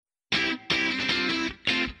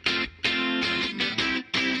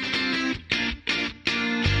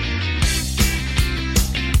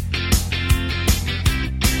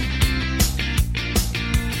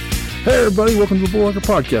Hey everybody, welcome to the Bullhunker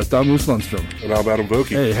Podcast. I'm Moose Lundstrom. And I'm Adam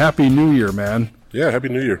Vokey. Hey, Happy New Year, man. Yeah, Happy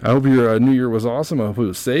New Year. I hope your New Year was awesome. I hope it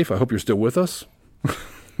was safe. I hope you're still with us.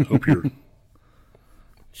 Hope you're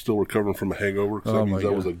still recovering from a hangover, because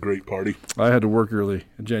that was a great party. I had to work early,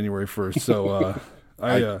 January 1st, so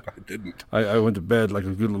I didn't. I went to bed like a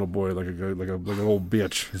good little boy, like an old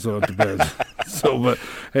bitch. So I went to bed. But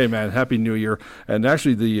hey, man, Happy New Year! And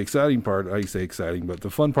actually, the exciting part, I say exciting, but the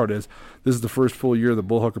fun part is this is the first full year the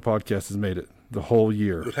Bullhunker Podcast has made it. The whole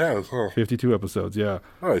year. It has, huh? 52 episodes, yeah.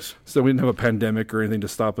 Nice. So we didn't have a pandemic or anything to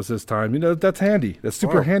stop us this time. You know, that's handy. That's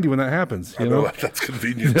super handy when that happens. You know? That's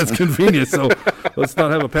convenient. That's convenient. So let's not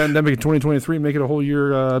have a pandemic in 2023 and make it a whole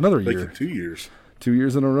year, another year. Make it 2 years. 2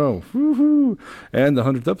 years in a row. Woo-hoo. And the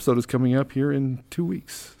 100th episode is coming up here in 2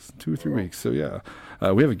 weeks, 2 or 3 weeks. So yeah,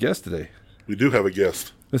 we have a guest today. We do have a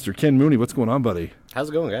guest. Mr. Ken Mooney, what's going on, buddy? How's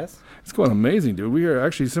it going, guys? It's going amazing, dude. We are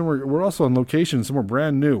actually somewhere. We're also on location, somewhere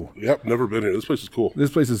brand new. Yep, never been here. This place is cool. This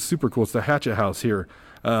place is super cool. It's the Hatchet House here.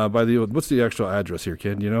 What's the actual address here,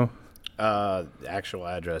 Ken? Do you know? The actual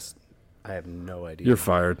address, I have no idea. You're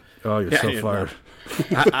fired. Oh, you're so fired.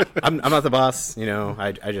 No. I'm not the boss. You know,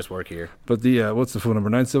 I just work here. But the what's the phone number?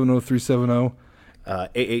 970-370?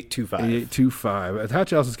 8825. 8825. At Hatch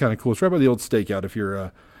House is kind of cool. It's right by the old stakeout if you're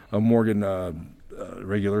a Morgan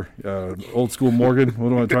regular. Old school Morgan.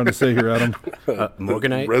 What am I trying to say here, Adam?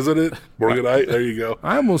 Morganite? Resident? Morganite? There you go.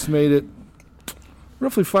 I almost made it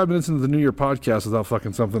roughly 5 minutes into the New Year podcast without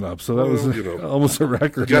fucking something up. So that was almost a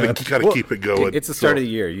record. You got to keep it going. It's the start of the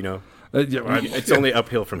year, you know. It's only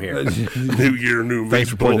uphill from here. New year, new me. Thanks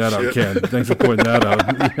for pointing that out, Ken. Thanks for pointing that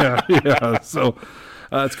out. Yeah. So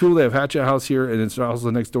it's cool. They have Hatchet House here, and it's also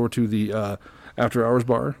next door to the After Hours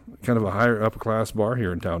bar, kind of a higher upper class bar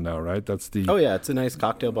here in town now, right? That's the. Oh yeah, it's a nice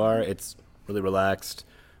cocktail bar. It's really relaxed.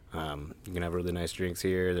 You can have really nice drinks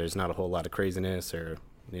here. There's not a whole lot of craziness or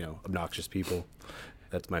obnoxious people.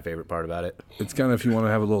 That's my favorite part about it. It's kind of if you want to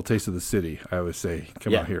have a little taste of the city, I always say,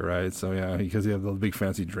 come out here, right? So yeah, because you have those big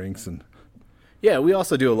fancy drinks and. Yeah, we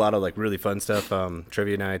also do a lot of like really fun stuff.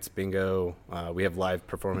 Trivia nights, bingo. We have live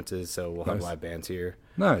performances, so we'll have live bands here.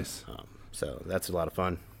 Nice. So that's a lot of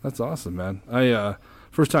fun. That's awesome, man. I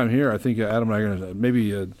first time here. I think Adam and I are gonna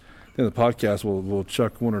maybe in the podcast we'll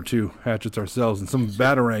chuck one or two hatchets ourselves and some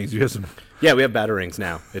batarangs. You have some. Yeah, we have batarangs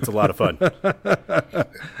now. It's a lot of fun.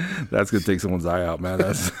 That's gonna take someone's eye out, man.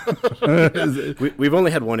 That's we've only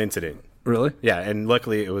had one incident. Really? Yeah, and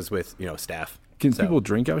luckily it was with staff. Can people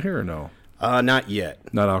drink out here or no? Not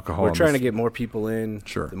yet. Not alcohol. We're trying to get more people in.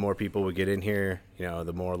 Sure. The more people we get in here,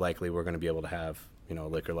 the more likely we're going to be able to have a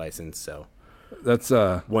liquor license. So that's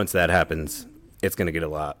once that happens, it's going to get a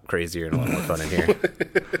lot crazier and a lot more fun in here.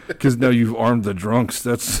 Because now you've armed the drunks.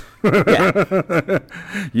 That's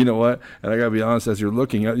you know what? And I got to be honest, as you're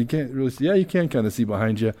looking out, you can't really see. Yeah, you can kind of see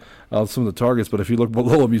behind you some of the targets, but if you look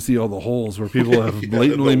below them, you see all the holes where people have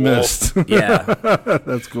blatantly missed. Yeah.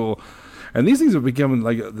 That's cool. And these things are becoming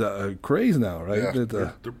like the craze now, right?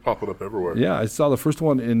 Yeah, they're popping up everywhere. Yeah, I saw the first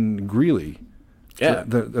one in Greeley. Yeah.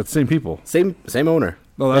 That's same people. Same owner.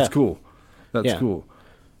 Oh, that's cool. That's cool.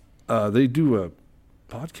 They do a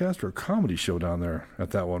podcast or a comedy show down there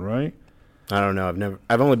at that one, right? I don't know.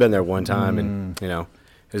 I've only been there one time, and it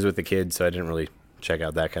was with the kids, so I didn't really check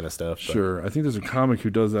out that kind of stuff. But. Sure. I think there's a comic who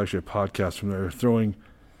does actually a podcast from there, throwing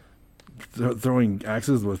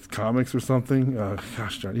axes with comics or something.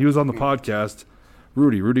 Gosh darn, he was on the podcast.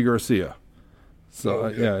 Rudy Garcia. So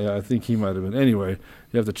yeah, I think he might have been. Anyway,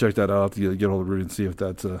 you have to check that out. I'll have to get hold of Rudy and see if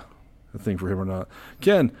that's a thing for him or not.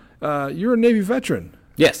 Ken, you're a Navy veteran.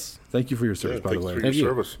 Yes. Thank you for your service, by the way. Thank you for your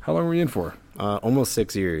service. How long were you in for? Almost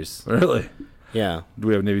 6 years. Really? Yeah. Do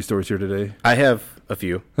we have Navy stories here today? I have a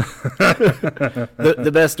few.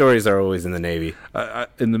 The best stories are always in the Navy.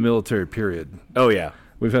 In the military period. Oh, yeah.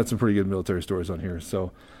 We've had some pretty good military stories on here.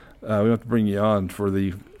 So we have to bring you on for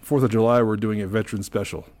the 4th of July. We're doing a veteran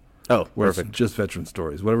special. Oh, where perfect. It's just veteran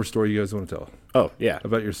stories. Whatever story you guys want to tell. Oh, yeah.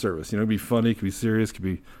 About your service. It could be funny, it could be serious, it could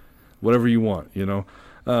be whatever you want,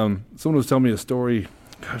 Someone was telling me a story.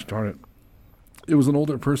 Gosh darn it. It was an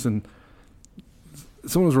older person.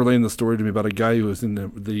 Someone was relaying the story to me about a guy who was in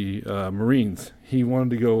the Marines. He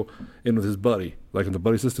wanted to go in with his buddy, like in the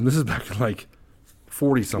buddy system. This is back in like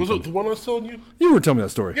 40-something. Was it the one I was telling you? You were telling me that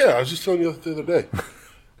story. Yeah, I was just telling you the other day.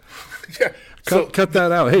 Yeah. Cut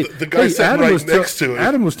that out. Hey, the guy sitting right next to it.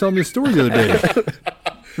 Adam was telling me a story the other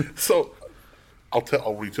day. So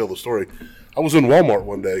I'll retell the story. I was in Walmart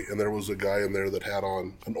one day, and there was a guy in there that had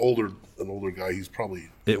on an older guy. He's probably...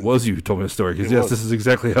 It was you who told me the story, because yes, this is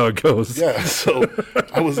exactly how it goes. Yeah, so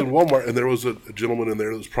I was in Walmart, and there was a gentleman in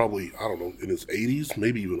there that was probably, I don't know, in his 80s,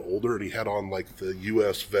 maybe even older, and he had on like the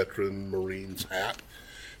U.S. Veteran Marines hat.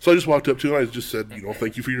 So I just walked up to him and I just said,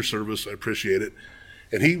 thank you for your service. I appreciate it.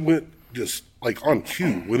 And he went just like on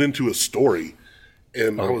cue, went into a story.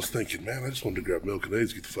 And I was thinking, man, I just wanted to grab milk and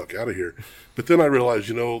eggs, get the fuck out of here. But then I realized,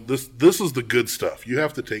 this is the good stuff. You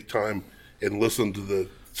have to take time and listen to the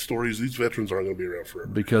stories. These veterans aren't going to be around forever.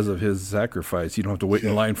 Because of his sacrifice, you don't have to wait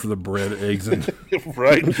in line for the bread, eggs, and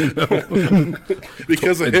right.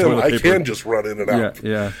 Because of him, I can just run in and out.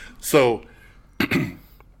 Yeah. So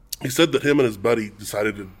he said that him and his buddy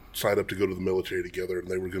decided to sign up to go to the military together, and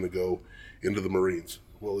they were going to go into the Marines.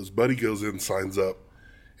 Well, his buddy goes in, signs up,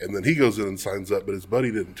 and then he goes in and signs up, but his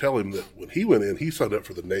buddy didn't tell him that when he went in, he signed up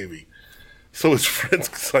for the Navy. So his friend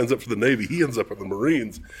signs up for the Navy. He ends up in the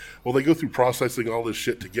Marines. Well, they go through processing all this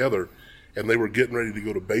shit together, and they were getting ready to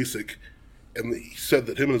go to basic. And he said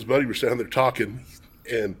that him and his buddy were standing there talking,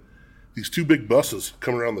 and these two big buses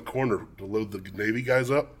come around the corner to load the Navy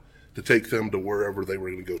guys up to take them to wherever they were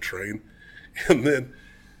going to go train. And then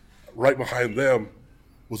right behind them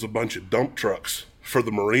was a bunch of dump trucks for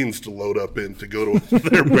the Marines to load up in to go to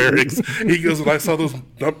their barracks. He goes, and I saw those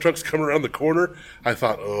dump trucks come around the corner. I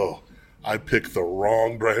thought, I picked the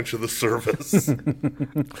wrong branch of the service.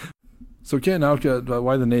 So Ken,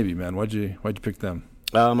 why the Navy, man? Why'd you pick them?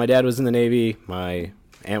 My dad was in the Navy. My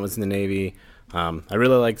aunt was in the Navy. I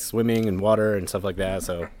really like swimming and water and stuff like that,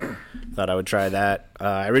 so thought I would try that.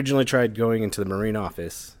 I originally tried going into the Marine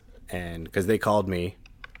office, and because they called me,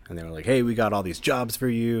 and they were like, hey, we got all these jobs for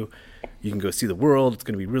you. You can go see the world. It's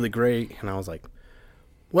going to be really great. And I was like,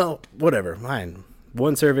 well, whatever. Fine.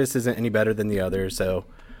 One service isn't any better than the other, so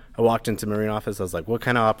I walked into the Marine office. I was like, what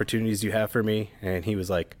kind of opportunities do you have for me? And he was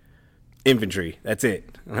like, infantry. That's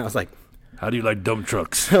it. And I was like, how do you like dump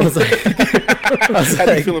trucks? I was like, how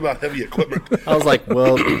do you feel about heavy equipment? I was like,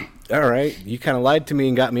 well, all right. You kind of lied to me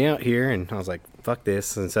and got me out here. And I was like, fuck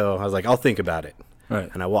this. And so I was like, I'll think about it. Right.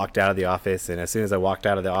 And I walked out of the office. And as soon as I walked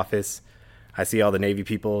out of the office, I see all the Navy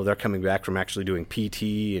people. They're coming back from actually doing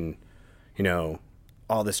PT and,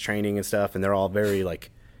 all this training and stuff. And they're all very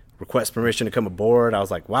like, request permission to come aboard. I was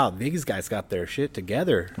like, wow, these guys got their shit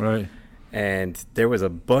together. Right. And there was a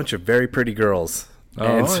bunch of very pretty girls. Oh,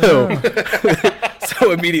 and so,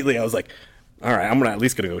 so immediately I was like, all right, I'm at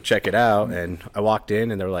least going to go check it out. And I walked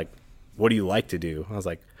in and they were like, what do you like to do? I was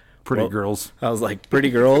like, pretty girls. I was like,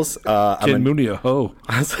 pretty girls. Ken Mooney, a hoe.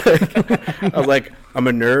 I was like, I'm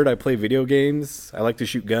a nerd. I play video games. I like to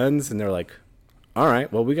shoot guns. And they're like, all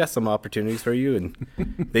right, well, we got some opportunities for you. And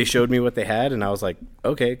they showed me what they had. And I was like,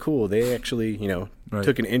 okay, cool. They actually, right.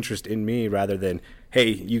 took an interest in me rather than, hey,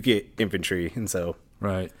 you get infantry. And so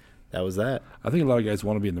right. that was that. I think a lot of guys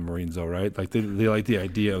want to be in the Marines, though, right? Like they like the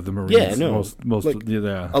idea of the Marines. Yeah, no. Most like,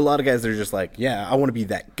 yeah. A lot of guys are just like, yeah, I want to be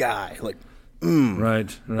that guy. Like,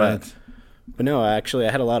 Right. But no, actually,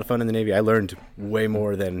 I had a lot of fun in the Navy. I learned way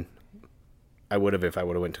more than I would have if I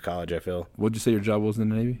would have went to college, I feel. What'd you say your job was in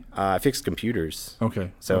the Navy? I fixed computers.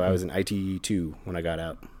 Okay. So I was in IT 2 when I got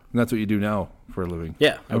out. And that's what you do now for a living?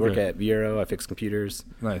 Yeah. I work at Viero. I fix computers.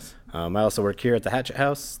 Nice. I also work here at the Hatchet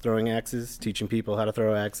House, throwing axes, teaching people how to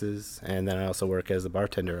throw axes. And then I also work as a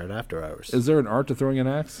bartender at After Hours. Is there an art to throwing an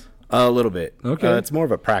axe? A little bit. Okay. It's more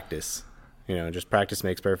of a practice. Just practice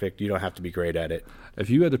makes perfect. You don't have to be great at it. If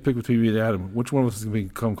you had to pick between me and Adam, which one of us is going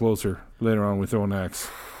to come closer later on when we throw an axe?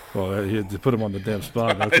 Well, you had to put him on the damn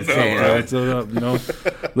spot. That's the thing, right? So,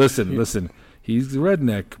 listen. He's a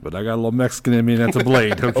redneck, but I got a little Mexican in me, and that's a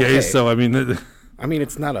blade. Okay, so I mean,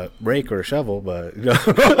 it's not a rake or a shovel, but no,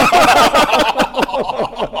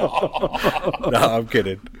 I'm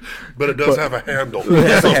kidding. But it does have a handle. And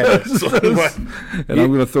I'm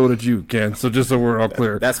going to throw it at you, Ken. So just so we're all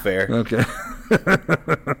clear. That's fair. Okay.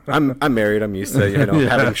 I'm married. I'm used to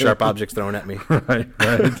having sharp objects thrown at me. Right.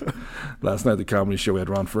 Last night at the comedy show we had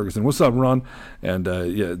Ron Ferguson. What's up, Ron? And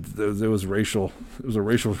it was racial. It was a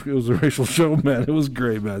racial show, man. It was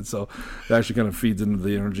great, man. So it actually kind of feeds into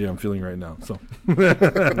the energy I'm feeling right now. So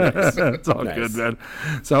it's all good, man.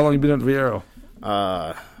 So how long have you been at Viero?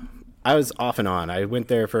 I was off and on. I went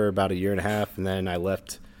there for about a year and a half, and then I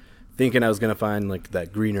left thinking I was going to find like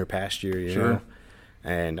that greener pasture, you know.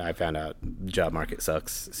 And I found out the job market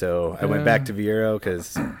sucks. So I went back to Viero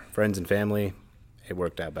because friends and family, it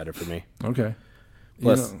worked out better for me. Okay.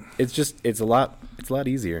 Plus, it's a lot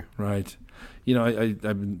easier. Right. I've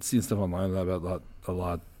been seeing stuff online about a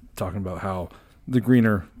lot talking about how the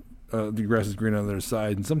grass is greener on the other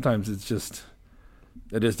side, and sometimes it just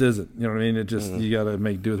isn't. You know what I mean? It just you got to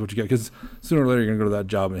make do with what you got, because sooner or later you're gonna go to that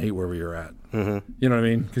job and hate wherever you're at. Mm-hmm. You know what I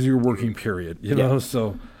mean? Because you're working. Period. You know,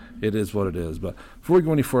 so. It is what it is. But before we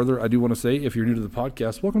go any further, I do want to say, if you're new to the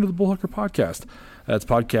podcast, welcome to the Bullhooker Podcast. It's a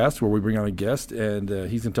podcast where we bring on a guest, and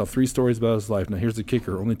he's going to tell 3 stories about his life. Now, here's the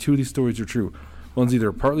kicker. Only 2 of these stories are true. One's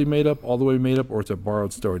either partly made up, all the way made up, or it's a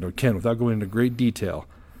borrowed story. Now, Ken, without going into great detail,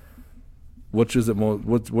 which is it?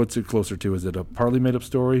 What's it closer to? Is it a partly made up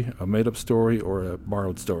story, a made up story, or a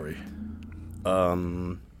borrowed story?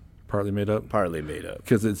 Partly made up. Partly made up.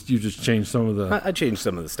 Because you just changed some of the. I changed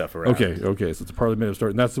some of the stuff around. Okay. So it's a partly made up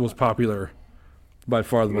story, and that's the most popular, by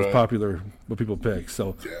far the most popular what people pick.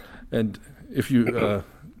 So, and if you,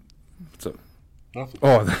 so. Nothing.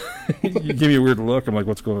 Oh, you give me a weird look. I'm like,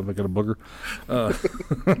 what's going on? I got a booger.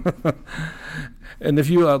 And if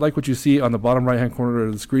you like what you see on the bottom right-hand corner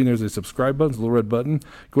of the screen, there's a subscribe button, it's a little red button.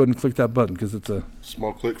 Go ahead and click that button because it's a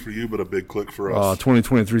small click for you, but a big click for us.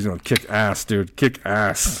 2023 is going to kick ass, dude. Kick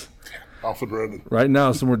ass. Off and running. Right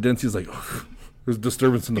now, somewhere Dency's like, there's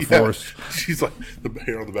disturbance in the forest. She's like, the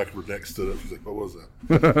hair on the back of her neck stood up. She's like, what was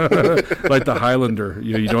that? Like the Highlander.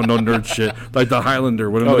 You don't know nerd shit. Like the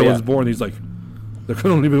Highlander. When another one's born, he's like, there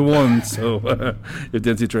can only be one. So if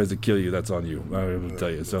Dency tries to kill you, that's on you. I will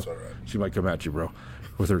tell you. So right. She might come at you, bro,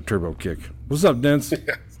 with her turbo kick. What's up, Dence?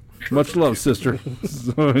 Much love, sister.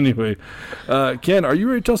 So anyway, Ken, are you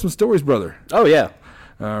ready to tell some stories, brother? Oh, yeah.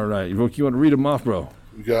 All right. You want to read them off, bro?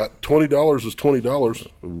 We got $20 is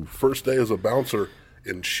 $20. First day as a bouncer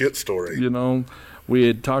in shit story. You know, we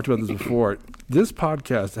had talked about this before. This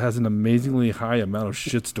podcast has an amazingly high amount of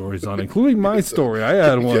shit stories on it, including my story. I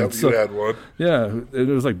had one. Yeah, you had one. Yeah, it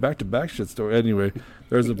was like back-to-back shit story. Anyway,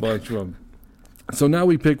 there's a bunch of them. So now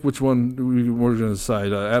we pick which one we're going to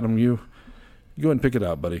decide. Adam, you go ahead and pick it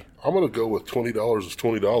out, buddy. I'm going to go with $20 is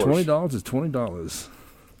 $20. $20 is $20.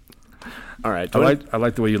 All right. I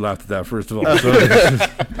like the way you laughed at that, first of all.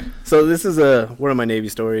 So this is one of my Navy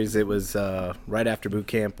stories. It was right after boot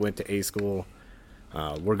camp, went to A school.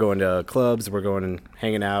 We're going to clubs, we're going and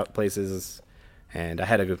hanging out places, and I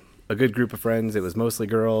had a good group of friends. It was mostly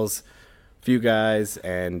girls, few guys,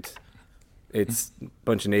 and it's a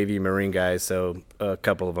bunch of Navy Marine guys, so a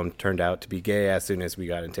couple of them turned out to be gay as soon as we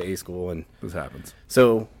got into A school. And this happens.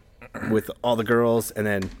 So with all the girls and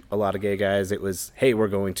then a lot of gay guys, it was, hey, we're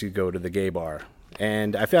going to go to the gay bar.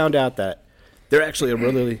 And I found out that they're actually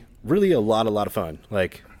really a lot of fun.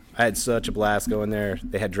 Like, I had such a blast going there.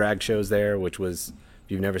 They had drag shows there, which was,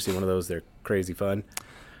 if you've never seen one of those, they're crazy fun.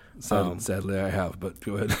 Sadly, I have, but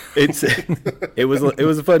go ahead. It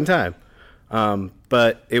was a fun time.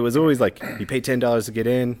 But it was always like, you pay $10 to get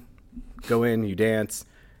in, go in, you dance,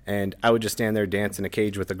 and I would just stand there, dance in a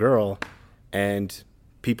cage with a girl, and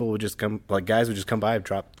people would just come, like guys would just come by,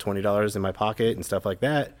 drop $20 in my pocket and stuff like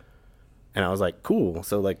that. And I was like, cool.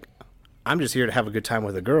 So like, I'm just here to have a good time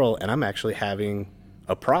with a girl, and I'm actually having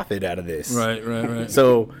a profit out of this. Right.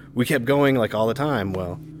 So we kept going like all the time.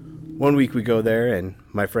 Well, one week we go there, and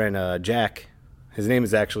my friend Jack, his name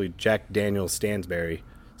is actually Jack Daniels Stansberry,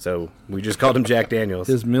 so we just called him Jack Daniels.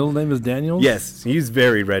 His middle name is Daniels? Yes, he's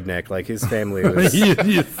very redneck. Like, his family was...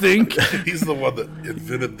 you think? He's the one that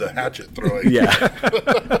invented the hatchet throwing. Yeah.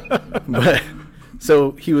 But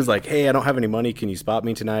so he was like, hey, I don't have any money. Can you spot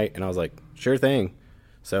me tonight? And I was like, sure thing.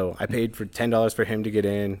 So I paid for $10 for him to get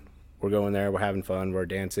in. We're going there. We're having fun. We're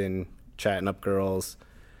dancing, chatting up girls.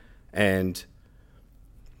 And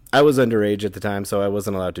I was underage at the time, so I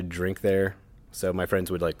wasn't allowed to drink there. So my friends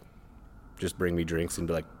would, like, just bring me drinks and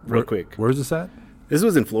be like, real quick. Where's this at? This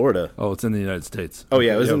was in Florida. Oh, it's in the United States. Oh,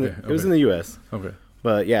 yeah. It was in the U.S. Okay.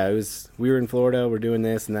 But, yeah, we were in Florida. We're doing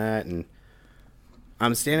this and that. And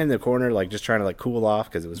I'm standing in the corner, like, just trying to, like, cool off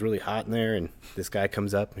because it was really hot in there. And this guy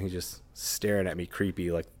comes up, and he's just staring at me creepy.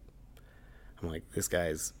 Like, I'm like, this guy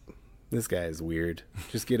is weird.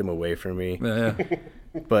 Just get him away from me. Yeah.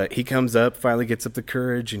 But he comes up, finally gets up the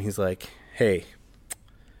courage, and he's like, hey,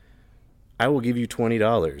 I will give you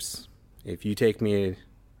 $20 if you take me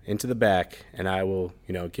into the back, and I will,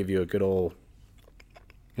 give you a good old,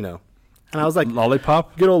 And I was like,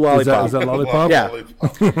 Lollipop? Good old lollipop. Is that lollipop? Yeah.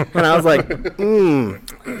 And I was like,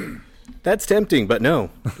 that's tempting, but no.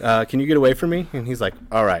 Can you get away from me? And he's like,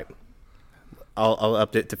 all right, I'll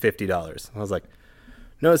up it to $50. I was like,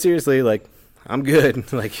 no, seriously, like, I'm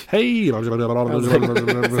good. Like, hey. I was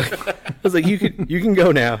like, you can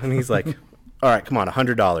go now. And he's like, all right, come on,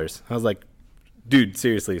 $100. I was like, dude,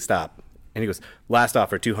 seriously, stop. And he goes, last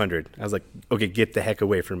offer, $200. I was like, okay, get the heck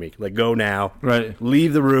away from me. Like, go now. Right.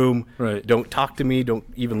 Leave the room. Right. Don't talk to me. Don't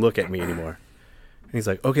even look at me anymore. And he's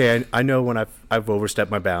like, okay, I know when I've overstepped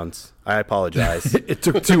my bounds. I apologize. It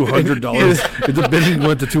took $200. The bidding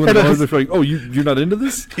went to $200. They're like, oh, you're not into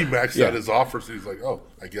this? He maxed out his offers. So he's like, oh,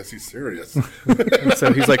 I guess he's serious. And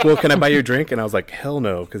so he's like, well, can I buy your drink? And I was like, hell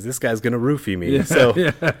no, because this guy's going to roofie me. Yeah, so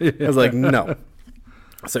yeah. I was like, no.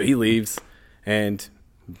 So he leaves, and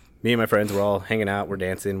me and my friends were all hanging out. We're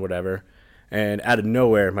dancing, whatever. And out of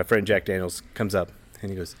nowhere, my friend Jack Daniels comes up,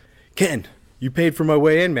 and he goes, Ken, you paid for my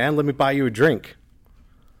way in, man. Let me buy you a drink.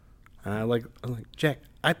 And I'm like, Jack,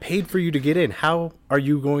 I paid for you to get in. How are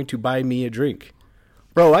you going to buy me a drink?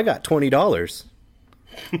 Bro, I got $20.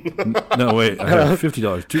 No, wait, I have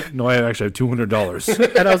 $50. No, I actually have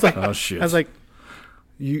 $200. And I was like, oh shit. I was like,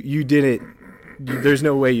 you didn't. There's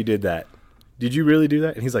no way you did that. Did you really do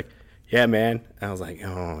that? And he's like, yeah, man. And I was like,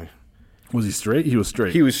 oh. Was he straight? He was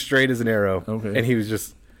straight. He was straight as an arrow. Okay. And he was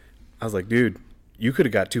just, I was like, dude, you could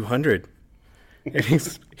have got 200. And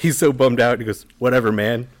he's so bummed out. He goes, whatever,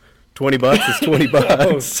 man. $20 is $20.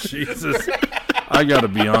 Oh, Jesus. I got to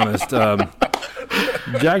be honest.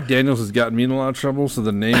 Jack Daniels has gotten me in a lot of trouble, so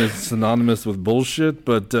the name is synonymous with bullshit.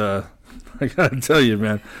 But I got to tell you,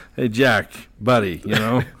 man. Hey, Jack, buddy,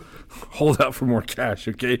 hold out for more cash,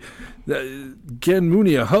 okay? Ken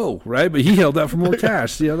Mooney a hoe, right? But he held out for more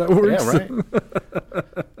cash. See how that works? Yeah, right.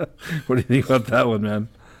 What do you think about that one, man?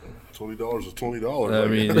 $20 is $20. I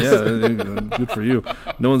mean, yeah, good for you.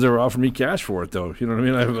 No one's ever offered me cash for it, though. You know what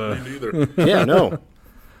I mean? Me neither. Yeah, no.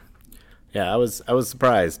 Yeah, I was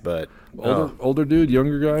surprised, but older dude,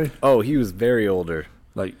 younger guy. Oh, he was very older.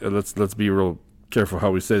 Like, let's be real careful how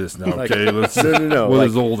we say this now, okay? No. What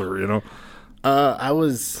is older? I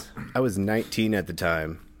was 19 at the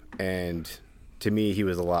time, and to me, he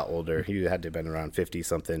was a lot older. He had to have been around 50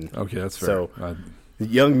 something. Okay, that's fair. So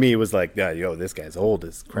young me was like, yeah, yo, this guy's old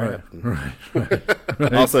as crap. Right.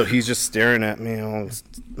 Also, he's just staring at me.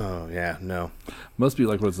 Oh, yeah, no. Must be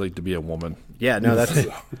like what it's like to be a woman. Yeah, no, that's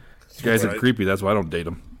Guys are creepy. That's why I don't date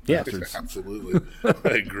them. Yeah, absolutely. I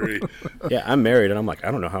agree. Yeah, I'm married, and I'm like, I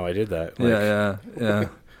don't know how I did that. Like, Yeah.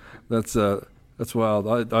 That's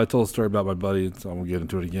wild. I told a story about my buddy, so I won't get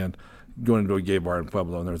into it again. Going into a gay bar in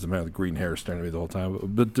Pueblo, and there was a man with green hair staring at me the whole time.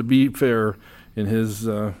 But to be fair, in his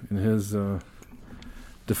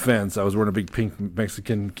defense, I was wearing a big pink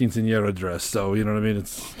Mexican quinceañera dress, so you know what I mean.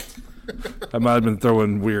 I might have been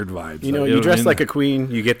throwing weird vibes. You dress like a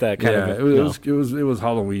queen, you get that kind of. It was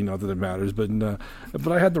Halloween, not that it matters, but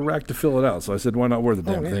I had the rack to fill it out, so I said, why not wear the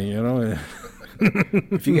damn thing,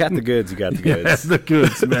 If you got the goods, you got the goods. Yeah, the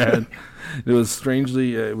goods, man. It was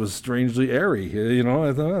strangely airy, I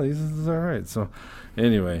thought, oh, this is all right. So,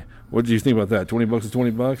 anyway, what did you think about that? $20 is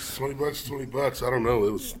 $20. $20 is $20. I don't know.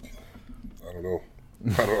 I don't know.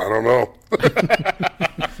 I don't know.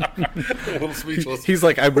 A little speechless. He's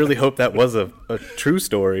like, I really hope that was a true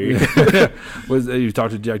story. You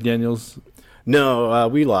talked to Jack Daniels? No,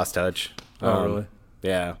 we lost touch. Oh, really?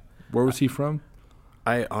 Yeah. Where was he from?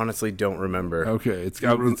 I honestly don't remember. Okay, it's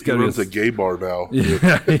got to be a gay bar now.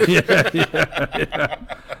 Yeah.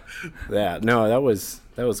 Yeah, no, that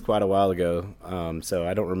was quite a while ago. So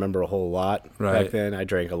I don't remember a whole lot back then. I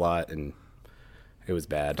drank a lot, and it was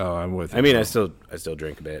bad. Oh, I'm with you. I mean, I still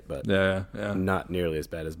drink a bit, but yeah, not nearly as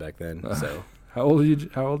bad as back then. So how old are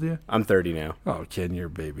you? I'm 30 now. Oh, Ken, you're a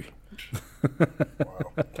baby.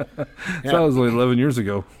 Wow. That was only 11 years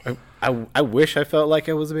ago. I wish I felt like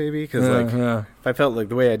I was a baby, because if I felt like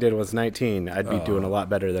the way I did when I was 19, I'd be doing a lot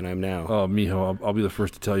better than I'm now. Oh, mijo, I'll be the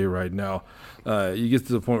first to tell you right now. You get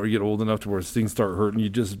to the point where you get old enough to where things start hurting. You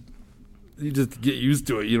just get used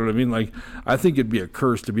to it. You know what I mean? Like, I think it'd be a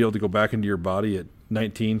curse to be able to go back into your body at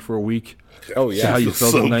 19 for a week. Oh yeah, how you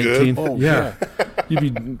felt at 19. Oh, yeah.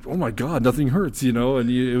 You'd be, oh my God, nothing hurts, and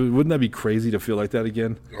wouldn't that be crazy to feel like that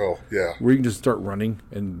again? Oh yeah, where you can just start running,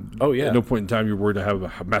 and at no point in time you're worried to have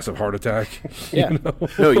a massive heart attack. Yeah.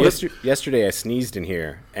 No, yesterday I sneezed in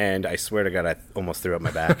here, and I swear to God, I almost threw up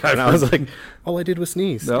my back, and I was like, all I did was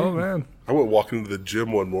sneeze. No, man. I went walking into the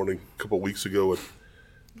gym one morning a couple of weeks ago, and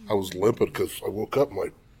I was limping because I woke up and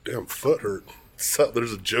my damn foot hurt. So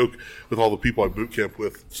there's a joke with all the people I boot camp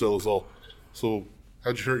with. So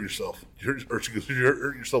how'd you hurt yourself? Did you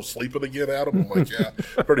hurt yourself sleeping again, Adam? I'm like, yeah,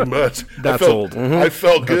 pretty much. That's old. I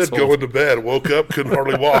felt good going to bed. Woke up, couldn't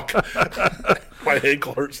hardly walk. My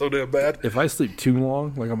ankle hurt so damn bad. If I sleep too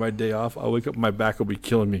long, like on my day off, I'll wake up and my back will be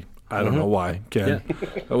killing me. I don't know why, Ken.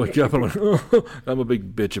 Yeah. I wake up and I'm like, oh, I'm a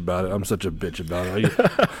big bitch about it. I'm such a bitch about it.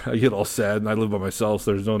 I get all sad, and I live by myself,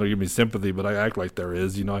 so there's no one to give me sympathy, but I act like there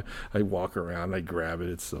is. I walk around, I grab it.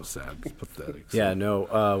 It's so sad. It's pathetic. Yeah,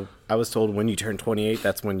 no. I was told when you turn 28,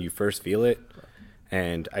 that's when you first feel it.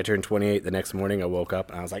 And I turned 28 the next morning. I woke up,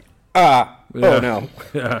 and I was like, oh no.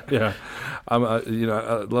 Yeah. I'm, I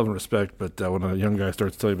love and respect, but when a young guy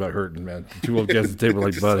starts telling you about hurting, man, two old guys at the table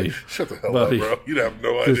like, buddy. Shut the hell up, bro. You have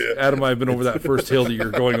no idea. Adam and I have been over that first hill that you're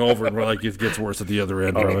going over, and we're like, it gets worse at the other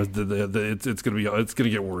end, bro. It's gonna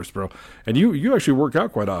get worse, bro. And you actually work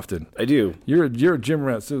out quite often. I do. You're a gym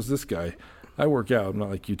rat. So is this guy. I work out. I'm not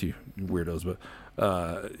like you two weirdos, but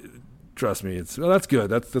trust me, that's good.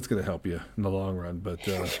 That's going to help you in the long run. But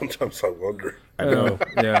sometimes I wonder. I know,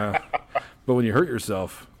 yeah. But when you hurt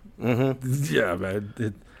yourself, yeah, man.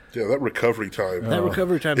 Yeah, that recovery time.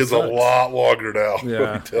 Is sucks. A lot longer now. Yeah.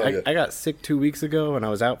 Let me tell you. I got sick 2 weeks ago, and I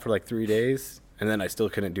was out for like 3 days, and then I still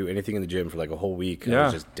couldn't do anything in the gym for like a whole week. I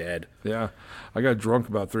was just dead. Yeah. I got drunk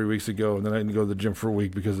about 3 weeks ago, and then I didn't go to the gym for a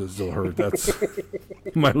week because it still hurt. That's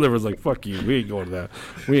my liver's like, fuck you. We ain't going to that.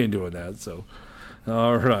 We ain't doing that. So,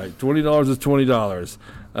 all right. $20 is $20.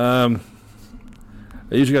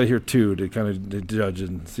 I usually got to hear 2 to kind of judge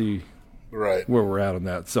and see Right. where we're at on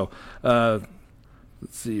that. So, let's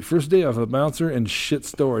see. First day of a bouncer and shit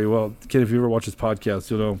story. Well, Ken, if you ever watch this podcast,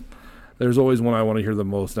 you'll know there's always one I want to hear the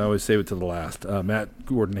most. And I always save it to the last. Matt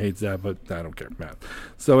Gordon hates that, but I don't care, Matt.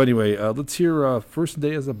 So anyway, let's hear first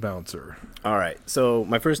day as a bouncer. All right. So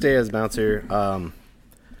my first day as a bouncer, I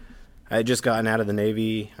had just gotten out of the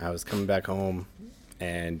Navy. I was coming back home,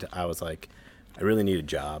 and I was like, I really need a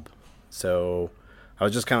job. So I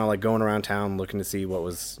was just kind of like going around town looking to see what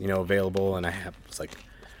was, available, and was like,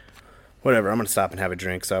 whatever, I'm going to stop and have a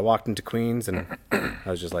drink. So I walked into Queens, and I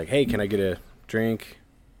was just like, hey, can I get a drink?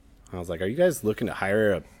 I was like, are you guys looking to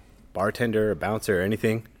hire a bartender, a bouncer, or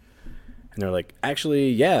anything? And they're like, actually,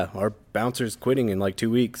 yeah, our bouncer's quitting in like 2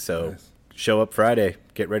 weeks, so show up Friday,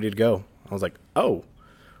 get ready to go. I was like, oh,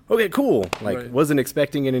 okay, cool. Like, wasn't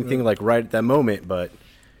expecting anything like right at that moment, but,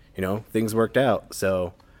 things worked out.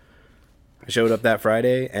 So I showed up that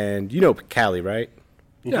Friday, and Callie, right?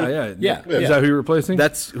 Yeah. Yeah. Is that who you're replacing?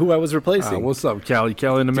 That's who I was replacing. What's up, Callie?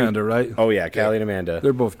 Callie and Amanda, right? Oh, yeah, Callie and Amanda.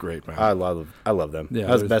 They're both great, man. I love them. Yeah,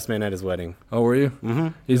 I was the best man at his wedding. Oh, were you? Mm-hmm.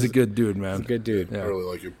 He's a good dude, man. He's a good dude. I really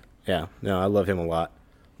like him. Yeah, no, I love him a lot.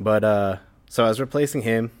 But, so I was replacing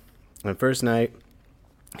him. And first night,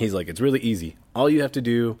 he's like, it's really easy. All you have to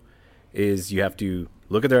do is you have to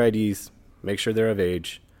look at their IDs, make sure they're of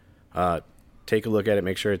age, take a look at it,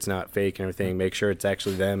 make sure it's not fake and everything, make sure it's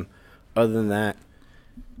actually them. Other than that,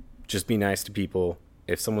 just be nice to people.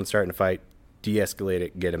 If someone's starting to fight, de-escalate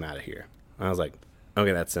it, get them out of here. And I was like,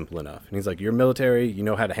 okay, that's simple enough. And he's like, you're military, you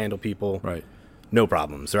know how to handle people. Right. No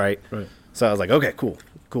problems, right? Right. So I was like, okay,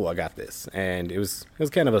 cool, I got this. And it was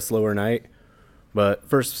kind of a slower night. But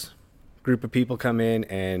first group of people come in,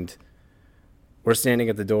 and we're standing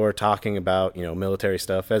at the door talking about, military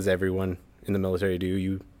stuff, as everyone in the military do.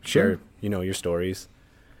 You share, your stories.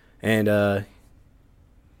 And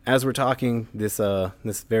as we're talking, this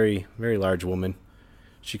very, very large woman,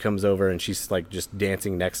 she comes over, and she's like just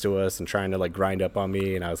dancing next to us and trying to like grind up on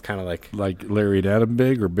me. And I was kind of like Larry and Adam,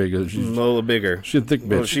 big or big? a little bigger. She's a thick bitch.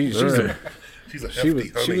 Well, she's She's a hefty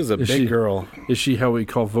honey. she was a big girl. Is she how we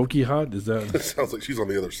call Vokey hot? Is that It sounds like she's on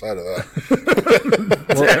the other side of that.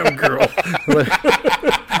 damn girl?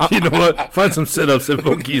 You know what? Find some sit-ups at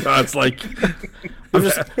Vokey hot's like. I'm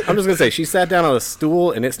just gonna say she sat down on a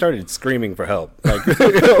stool and it started screaming for help. Like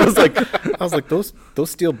I was like those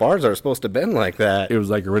steel bars are supposed to bend like that. It was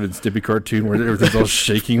like a Ren and Stimpy cartoon where everything's all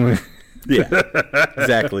shaking. Yeah,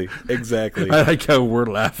 exactly. I like how we're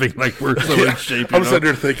laughing like we're so in shape. I'm sitting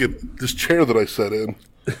there thinking, this chair that I sat in,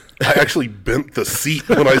 I actually bent the seat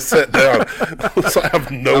when I sat down, so I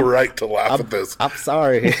have no right to laugh at this. I'm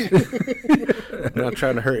sorry. I'm not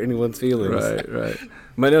trying to hurt anyone's feelings. Right.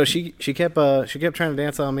 But no, she kept trying to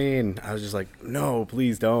dance on me, and I was just like, no,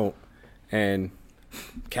 please don't. And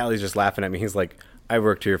Callie's just laughing at me. He's like, I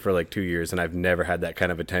worked here for like 2 years, and I've never had that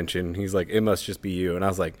kind of attention. He's like, it must just be you. And I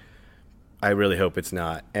was like, I really hope it's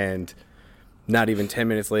not. And not even 10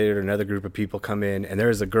 minutes later, another group of people come in, and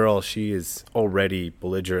there's a girl. She is already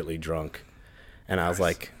belligerently drunk. And I was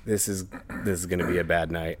like, this is going to be a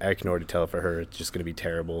bad night. I can already tell for her it's just going to be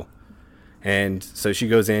terrible. And so she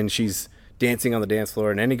goes in. She's dancing on the dance floor,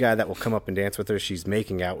 and any guy that will come up and dance with her, she's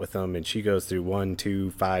making out with them. And she goes through 1, 2,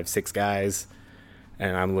 5, 6 guys.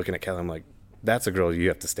 And I'm looking at Kelly. I'm like, that's a girl you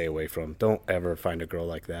have to stay away from. Don't ever find a girl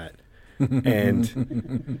like that.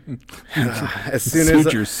 And as soon Suit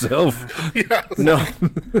as yourself. no,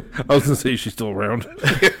 I was gonna say she's still around.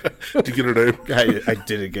 Did you get her name? I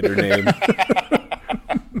didn't get her name.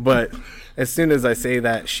 But as soon as I say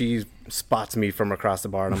that, she spots me from across the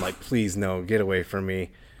bar, and I'm like, please, no, get away from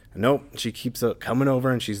me. Nope. She keeps coming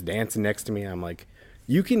over, and she's dancing next to me. I'm like,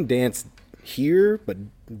 you can dance here, but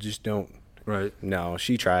just don't. Right. No,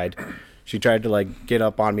 she tried. She tried to like get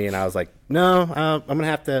up on me, and I was like, no, I'm going to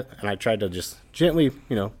have to. And I tried to just gently,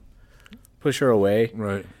 push her away.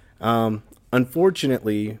 Right.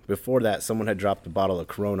 Unfortunately, before that, someone had dropped a bottle of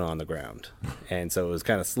Corona on the ground. And so it was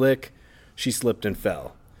kind of slick. She slipped and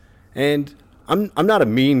fell. And I'm not a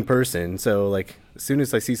mean person. So like as soon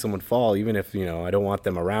as I see someone fall, even if, I don't want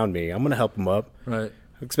them around me, I'm going to help them up. Right.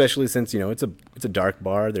 Especially since, it's a dark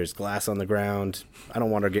bar. There's glass on the ground. I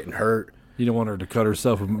don't want her getting hurt. You don't want her to cut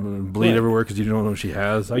herself and bleed Right. everywhere because you don't know what she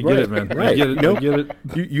has. I get Right. it, man. I Right. get it. Nope. I get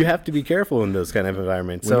it. You have to be careful in those kind of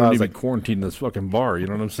environments. We So don't I need was to like, be quarantined in this fucking bar. You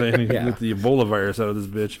know what I'm saying? Yeah. Get the Ebola virus out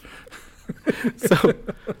of this bitch.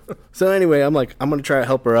 so anyway, I'm like, I'm gonna try to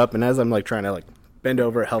help her up, and as I'm like trying to like bend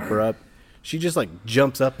over, help her up, she just like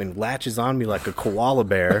jumps up and latches on me like a koala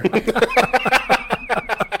bear.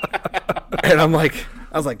 And I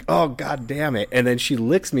was like, oh god damn it! And then she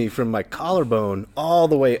licks me from my collarbone all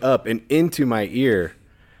the way up and into my ear.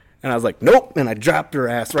 And I was like, nope. And I dropped her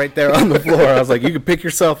ass right there on the floor. I was like, you can pick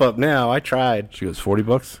yourself up now. I tried. She goes, $40?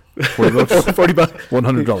 $40? $40.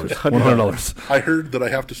 $100. $100. I heard that I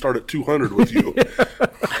have to start at 200 with you.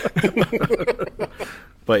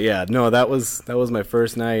 But yeah, no, that was my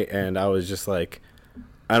first night, and I was just like,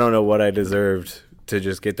 I don't know what I deserved to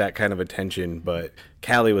just get that kind of attention, but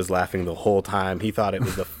Callie was laughing the whole time. He thought it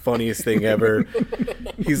was the funniest thing ever.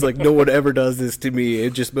 He's like, no one ever does this to me.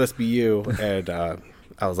 It just must be you. And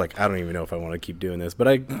I was like, I don't even know if I want to keep doing this, but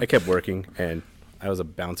I kept working, and I was a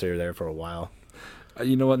bouncer there for a while.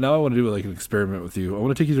 You know what? Now I want to do like an experiment with you. I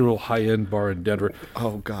want to take you to a real high-end bar in Denver.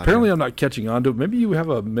 Oh, God. Apparently, I'm not catching on to it. Maybe you have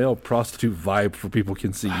a male prostitute vibe for people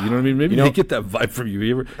can see. You know what I mean? Maybe they get that vibe from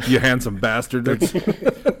you. You handsome bastard.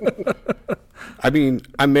 I mean,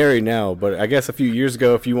 I'm married now, but I guess a few years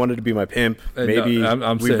ago, if you wanted to be my pimp, maybe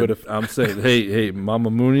I'm we would have. I'm saying, hey, Mama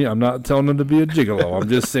Mooney, I'm not telling him to be a gigolo. I'm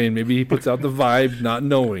just saying maybe he puts out the vibe, not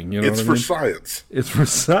knowing. You know It's what I for mean? science. It's for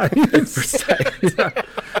science. Yeah.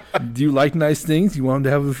 Do you like nice things? You want him to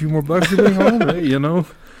have a few more bucks to bring home? Hey, you know.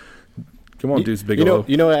 Come on, Deuce Bigelow.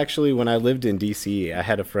 You know, actually, when I lived in D.C., I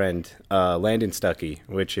had a friend, Landon Stuckey,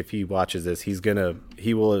 which if he watches this,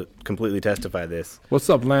 he will completely testify this. What's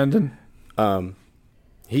up, Landon?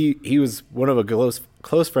 He was one of a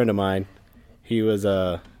close friend of mine. He was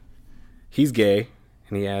he's gay,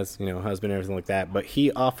 and he has, you know, a husband and everything like that. But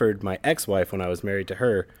he offered my ex-wife, when I was married to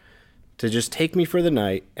her, to just take me for the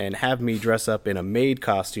night and have me dress up in a maid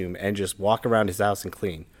costume and just walk around his house and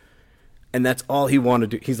clean. And that's all he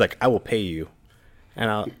wanted to do. He's like, I will pay you.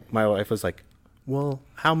 And my wife was like, well,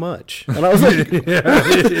 how much? And I was like,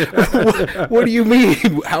 what do you mean,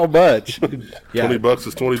 how much? Yeah, $20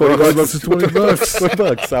 is $20. $20 is $20.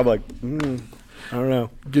 $20. I'm like, I don't know.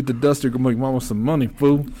 Get the duster, go make mama some money,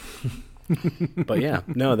 fool. But yeah,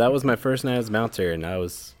 no, that was my first night as a bouncer, and I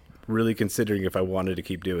was really considering if I wanted to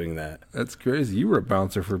keep doing that. That's crazy. You were a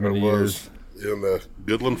bouncer for many years. In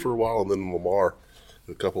Goodland for a while, and then Lamar,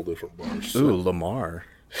 a couple different bars. So. Ooh, Lamar.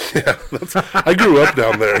 Yeah, I grew up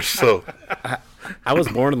down there, so. I was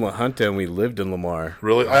born in La Junta, and we lived in Lamar.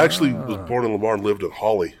 Really? I actually was born in Lamar and lived in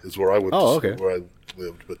Hawley, is where I went Oh, to okay. where I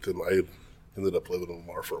lived. But then I ended up living in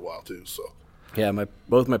Lamar for a while, too. So. Yeah,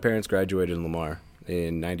 both my parents graduated in Lamar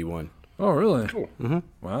in 91. Oh, really? Cool. Mm-hmm.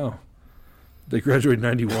 Wow. They graduated in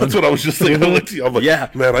 91. That's what I was just thinking. I'm like, Yeah.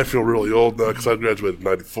 man, I feel really old now because I graduated in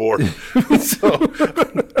 94. So,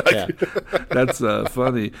 Yeah. That's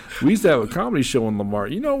funny. We used to have a comedy show in Lamar.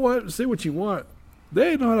 You know what? Say what you want.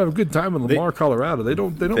 They know how to have a good time in Lamar, Colorado. They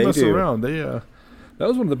don't mess do. around. That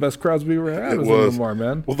was one of the best crowds we ever had. it Was was. in Lamar,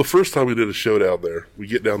 man. Well, the first time we did a show down there, we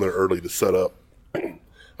get down there early to set up.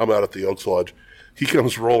 I'm out at the Elks Lodge. He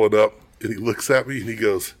comes rolling up, and he looks at me, and he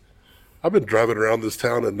goes, I've been driving around this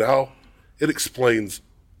town, and now it explains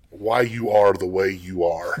why you are the way you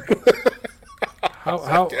are.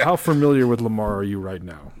 How familiar with Lamar are you right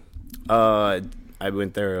now? I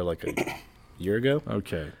went there like a year ago.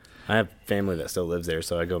 Okay. I have family that still lives there,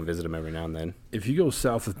 so I go and visit them every now and then. If you go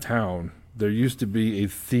south of town, there used to be a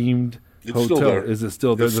themed It's hotel. still there. Is it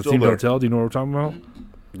still there? It's The still themed there. hotel? Do you know what we're talking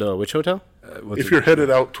about? Which hotel? What's If it- you're headed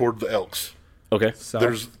out toward the Elks, Okay.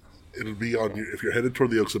 south? it'll be on your, if you're headed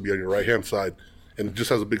toward the Elks, it'll be on your right-hand side, and it just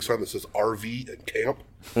has a big sign that says RV and camp.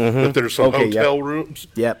 If there's some Okay, hotel rooms,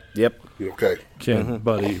 Yep. okay. Ken,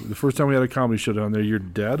 buddy, the first time we had a comedy show down there, your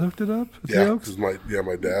dad hooked it up at the Yeah, Elks? because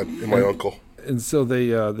my dad and my uncle. And so they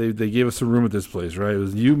gave us a room at this place, right? It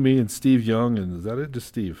was you, me, and Steve Young, and is that it? Just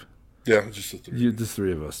Steve? Yeah, just Just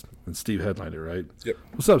three of us, and Steve headlined it, right? Yep.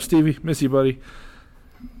 What's up, Stevie? Miss you, buddy.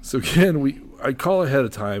 So Ken, I call ahead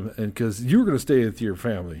of time, and because you were going to stay with your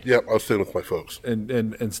family, Yep, I was staying with my folks.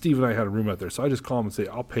 and Steve and I had a room out there, so I just call him and say,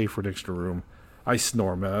 I'll pay for an extra room. I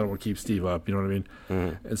snore, man. I don't want to keep Steve up. You know what I mean?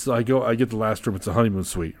 Mm-hmm. And so I get the last room. It's a honeymoon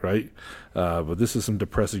suite, right? But this is some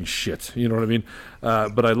depressing shit. You know what I mean?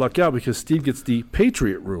 But I luck out because Steve gets the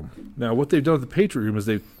Patriot room. Now, what they've done at the Patriot room is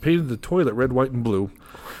they've painted the toilet red, white, and blue.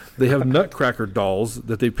 They have Nutcracker dolls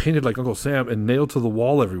that they painted like Uncle Sam and nailed to the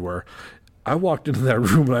wall everywhere. I walked into that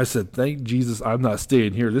room and I said, "Thank Jesus, I'm not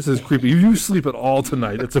staying here. This is creepy. If you sleep at all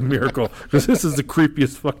tonight, it's a miracle, because this is the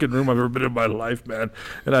creepiest fucking room I've ever been in my life, man."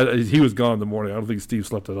 And he was gone in the morning. I don't think Steve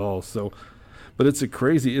slept at all. So, but it's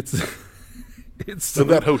So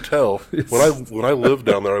that hotel, when I lived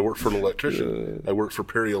down there, I worked for an electrician. I worked for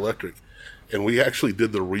Perry Electric, and we actually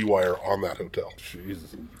did the rewire on that hotel.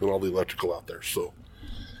 Jesus. And all the electrical out there. So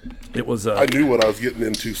It was. I knew what I was getting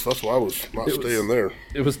into, so that's why I was not staying there.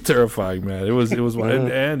 It was terrifying, man. It was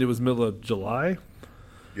and it was middle of July.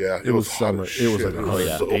 Yeah, It was summer. It was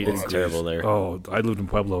like so It's hot. terrible there. Oh, I lived in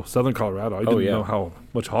Pueblo, Southern Colorado. I didn't know how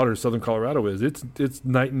much hotter Southern Colorado is. It's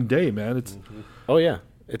night and day, man. It's Oh yeah,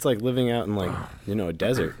 it's like living out in like a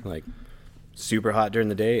desert, like super hot during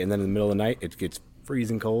the day, and then in the middle of the night it gets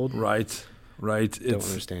freezing cold. right. Don't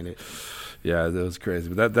understand it. Yeah, that was crazy.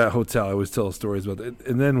 But that hotel, I always tell stories about it.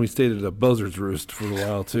 And then we stayed at a buzzard's roost for a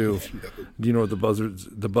while too. Do you know what the buzzards?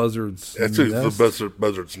 It's the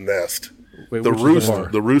buzzard's nest. Wait, The which is roost, bar?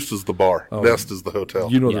 the roost is the bar. Nest is the hotel.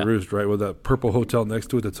 You know Yeah. the roost, right? With that purple hotel next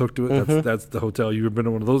to it that's hooked to it. That's the hotel. You ever been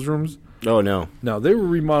in one of those rooms? Oh no. Now they were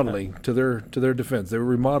remodeling. To their defense, they were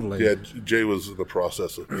remodeling. Yeah, Jay was in the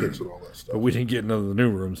process of fixing all that stuff. But we didn't get none of the new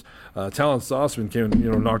rooms. Talon Sauceman came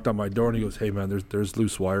and knocked on my door, and he goes, "Hey man, there's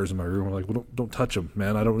loose wires in my room." I'm like, "Well, don't touch them,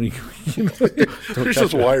 man. I don't need." There's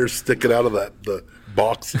just wires sticking out of the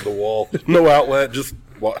box in the wall. No outlet, just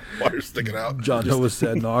wires sticking out. John Noah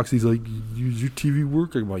sat knocks. He's like, "Use your TV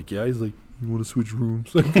work?" I'm like, "Yeah." He's like, "You want to switch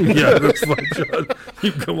rooms?" Yeah, that's fine, John.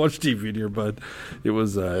 You can watch TV in here, bud. It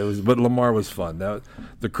was, but Lamar was fun.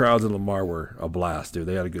 The crowds in Lamar were a blast, dude.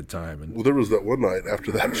 They had a good time. And Well, there was that one night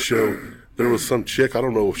after that show, there was some chick, I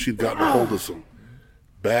don't know if she'd gotten a hold of some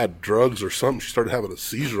bad drugs or something. She started having a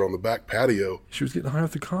seizure on the back patio. she was getting high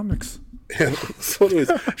off the comics. And so anyways,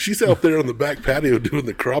 she's out there on the back patio doing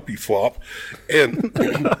the crappie flop, and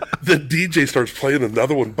the DJ starts playing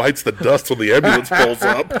another one, bites the dust when the ambulance pulls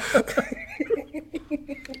up.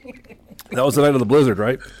 That was the night of the blizzard,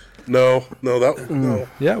 right? No.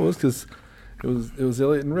 Yeah, it was, because it was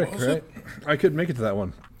Elliot and Rick, right? I couldn't make it to that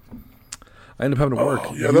one. I ended up having to work.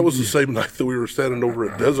 Yeah, that was the same night that we were standing over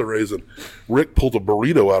at Desiree's, and Rick pulled a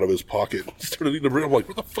burrito out of his pocket and started eating a burrito. I'm like,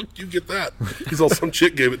 where the fuck did you get that? He's all, some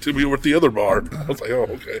chick gave it to me over at the other bar. I was like, oh,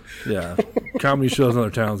 okay. Yeah, comedy shows in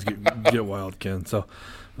other towns get wild, Ken. So,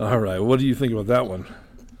 all right, what do you think about that one?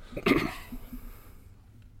 I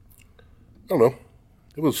don't know.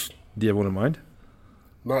 It was Do you have one in mind?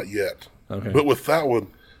 not yet. Okay. But with that one,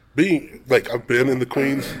 being, like, I've been in the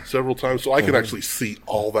Queens several times, so I can actually see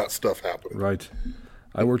all that stuff happening. Right.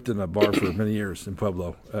 I worked in a bar for many years in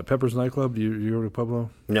Pueblo. Pepper's nightclub. Do you go to Pueblo?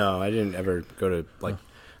 No, I didn't ever go to like.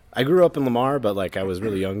 I grew up in Lamar, but like I was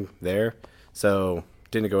really young there, so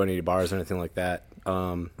didn't go to any bars or anything like that.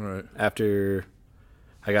 Right. After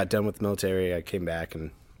I got done with the military, I came back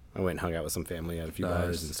and I went and hung out with some family at a few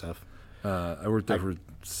bars and stuff. I worked there for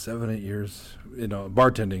 7-8 years,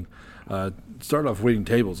 bartending. Started off waiting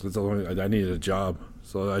tables because I needed a job,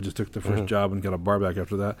 so I just took the first job and got a bar back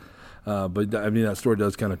after that. But I mean, that story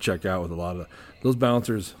does kind of check out with a lot of those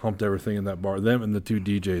bouncers humped everything in that bar. Them and the two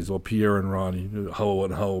DJs, well, Pierre and Ronnie, Ho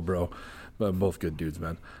and Ho, bro, but both good dudes,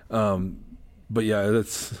 man. But yeah,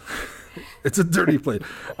 it's a dirty place.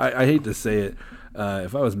 I hate to say it.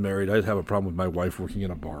 If I was married, I'd have a problem with my wife working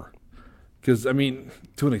in a bar. Because, I mean,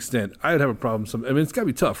 to an extent, I'd have a problem. It's got to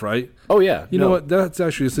be tough, right? Oh yeah, You know what? That's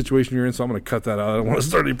actually a situation you're in, so I'm going to cut that out. I don't want to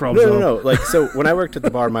start any problems. No. Like, so when I worked at the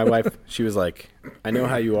bar, my wife, she was like, I know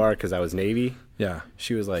how you are because I was Navy. Yeah.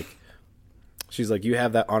 She's like, you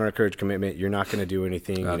have that honor, courage, commitment. You're not going to do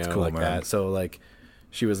anything, That's cool, like man. that. So, like,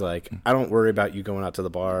 she was like, I don't worry about you going out to the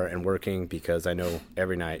bar and working because I know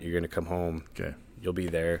every night you're going to come home. Okay. You'll be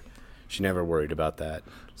there. She never worried about that.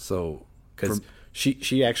 So, Because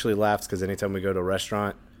she actually laughs because anytime we go to a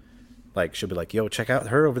restaurant, like, she'll be like, yo, check out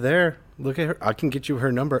her over there. Look at her. I can get you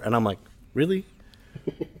her number. And I'm like, really?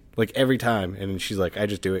 Like, every time. And she's like, I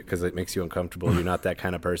just do it because it makes you uncomfortable. You're not that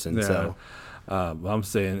kind of person. yeah. So, I'm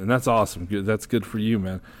saying, and that's awesome. That's good for you,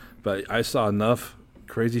 man. But I saw enough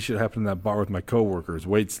crazy shit happen in that bar with my coworkers,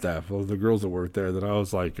 wait staff, the girls that worked there, that I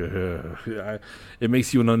was like, it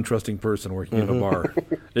makes you an untrusting person working in a bar.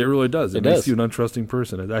 It really does. It makes does. you an untrusting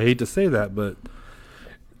person. I hate to say that, but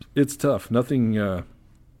it's tough. Nothing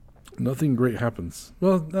great happens.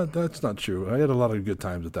 Well, that's not true. I had a lot of good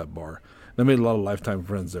times at that bar. I made a lot of lifetime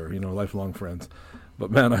friends there, lifelong friends.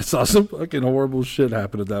 But man, I saw some fucking horrible shit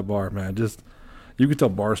happen at that bar, man. Just, you could tell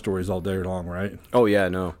bar stories all day long, right? oh, yeah,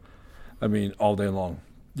 no. I mean, all day long.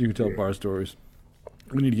 You can tell bar stories.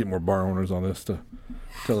 We need to get more bar owners on this to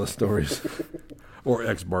tell us stories. Or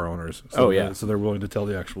ex-bar owners. So Oh, yeah. So they're willing to tell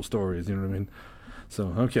the actual stories, you know what I mean?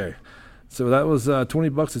 So, okay. So that was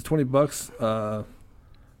 $20 is $20.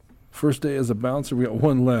 First day as a bouncer, we got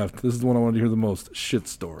one left. This is the one I wanted to hear the most. Shit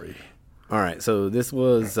story. All right, so this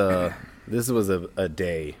was a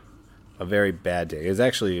day, a very bad day. It was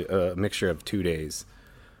actually a mixture of 2 days.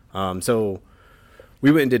 So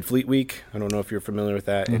we went and did Fleet Week. I don't know if you're familiar with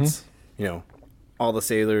that. Mm-hmm. It's, all the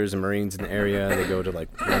sailors and Marines in the area, they go to like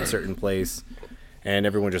one certain place, and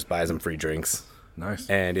everyone just buys them free drinks. Nice.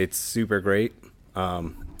 And it's super great.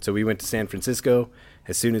 So we went to San Francisco.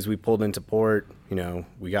 As soon as we pulled into port,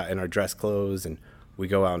 we got in our dress clothes and we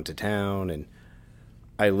go out into town, and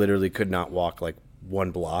I literally could not walk like one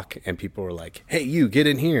block, and people were like, "Hey, you get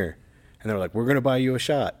in here." And they're like, "We're going to buy you a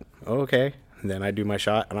shot." Oh, okay. And then I do my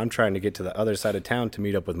shot, and I'm trying to get to the other side of town to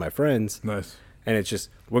meet up with my friends. Nice. And it's just,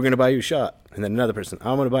 "We're going to buy you a shot." And then another person,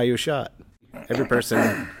 "I'm going to buy you a shot." Every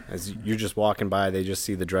person, as you're just walking by, they just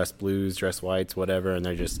see the dress blues, dress whites, whatever, and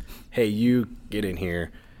they're just, "Hey, you get in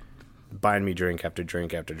here," buying me drink after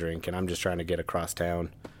drink after drink, and I'm just trying to get across town.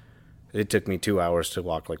 It took me 2 hours to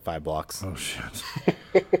walk like 5 blocks. Oh, shit.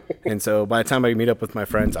 And so by the time I meet up with my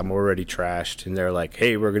friends, I'm already trashed, and they're like,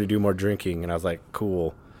 "Hey, we're going to do more drinking." And I was like,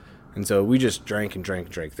 "Cool." And so we just drank and drank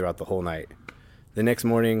and drank throughout the whole night. The next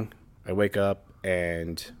morning, I wake up,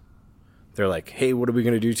 and they're like, "Hey, what are we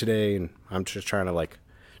going to do today?" And I'm just trying to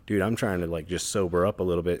I'm trying to just sober up a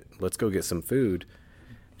little bit. Let's go get some food.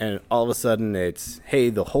 And all of a sudden it's, "Hey,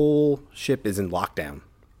 the whole ship is in lockdown."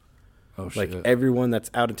 Oh, shit. Like everyone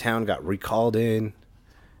that's out of town got recalled in.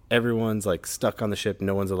 Everyone's like stuck on the ship.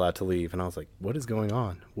 No one's allowed to leave. And I was like, what is going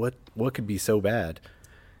on? What could be so bad?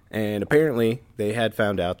 And apparently they had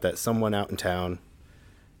found out that someone out in town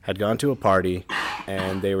had gone to a party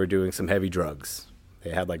and they were doing some heavy drugs. They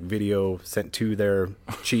had like video sent to their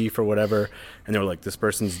chief or whatever. And they were like, "This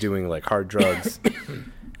person's doing like hard drugs."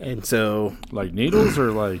 And so, like needles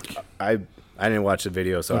or like? I didn't watch the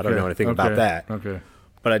video, so I don't know anything about that. Okay.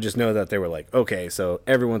 But I just know that they were like, "Okay, so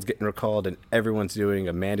everyone's getting recalled and everyone's doing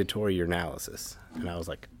a mandatory urinalysis." And I was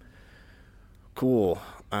like, "Cool.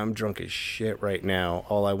 I'm drunk as shit right now.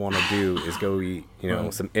 All I want to do is go eat,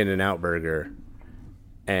 some In-N-Out burger,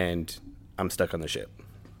 and I'm stuck on the ship."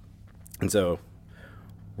 And so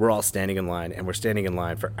we're all standing in line, and we're standing in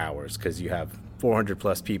line for hours because you have 400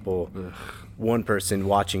 plus people, one person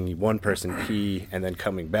watching one person pee and then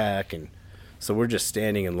coming back. And so we're just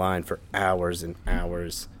standing in line for hours and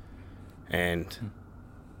hours. And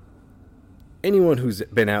anyone who's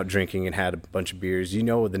been out drinking and had a bunch of beers,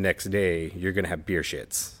 the next day you're going to have beer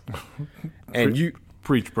shits. And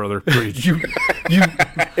Preach, brother, preach.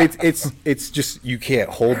 It's just, you can't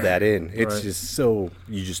hold that in. It's right. just so,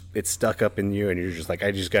 it's stuck up in you, and you're just like, I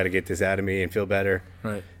just got to get this out of me and feel better.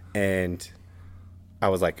 Right. And I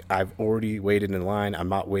was like, I've already waited in line. I'm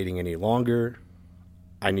not waiting any longer.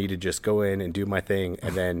 I need to just go in and do my thing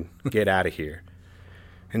and then get out of here.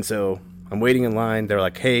 And so I'm waiting in line. They're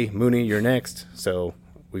like, "Hey, Mooney, you're next." So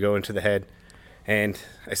we go into the head, and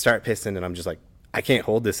I start pissing, and I'm just like, I can't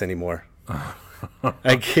hold this anymore.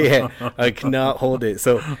 I can't. I cannot hold it.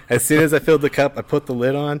 So as soon as I filled the cup, I put the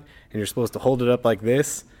lid on, and you're supposed to hold it up like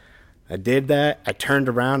this. I did that. I turned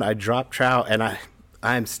around. I dropped trout, and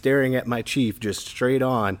I'm staring at my chief just straight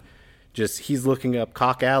on. Just, he's looking up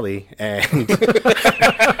Cock Alley, and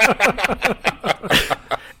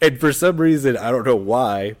and for some reason, I don't know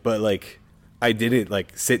why, but I didn't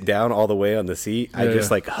sit down all the way on the seat. I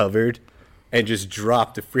just hovered and just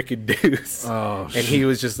dropped the freaking deuce. Oh, and he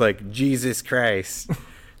was just like, "Jesus Christ."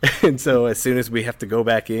 And so as soon as we have to go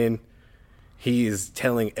back in, he is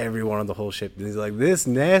telling everyone on the whole ship, he's like, "This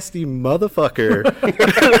nasty motherfucker."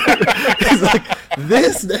 He's like,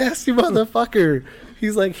 "This nasty motherfucker."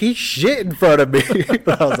 He's like, "He shit in front of me."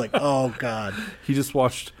 I was like, "Oh God." He just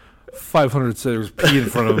watched 500 sailors pee in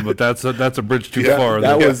front of him, but that's a bridge too far.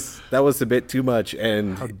 That was a bit too much.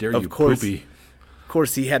 And how dare of you, course, poopy. Of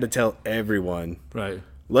course, he had to tell everyone. Right.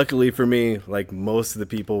 Luckily for me, most of the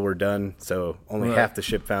people were done, so only half the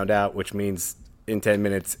ship found out, which means in 10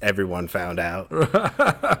 minutes, everyone found out.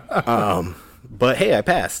 But hey, I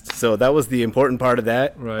passed. So that was the important part of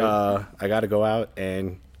that. Right. I got to go out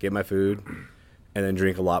and get my food and then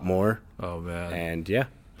drink a lot more. Oh, man. And yeah,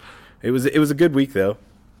 it was a good week though.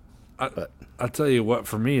 I'll tell you what,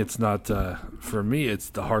 for me, it's not, for me, it's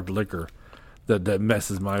the hard liquor that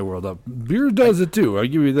messes my world up. Beer does it too. I'll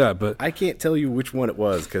give you that. But I can't tell you which one it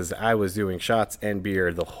was because I was doing shots and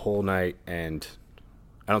beer the whole night, and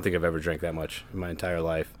I don't think I've ever drank that much in my entire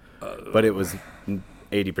life. But it was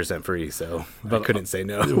 80% free, so I couldn't say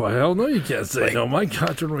no. Well, hell no, you can't say no. My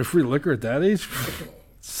God, turn away free liquor at that age?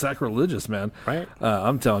 sacrilegious, man. Right.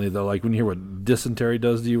 I'm telling you though, like when you hear what dysentery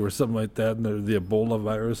does to you or something like that, and the Ebola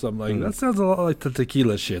virus, something like that sounds a lot like the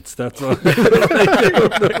tequila shits. That's all.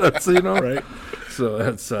 That's, right. So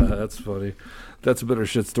that's funny. That's a better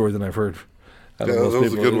shit story than I've heard. Yeah, that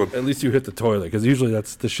was a good one. At least you hit the toilet, because usually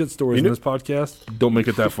that's the shit stories in this podcast don't make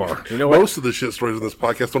it that far. You know what? Most of the shit stories in this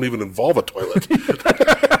podcast don't even involve a toilet.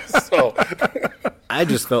 So I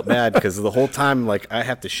just felt bad because the whole time, like, I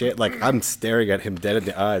have to shit. Like, I'm staring at him dead in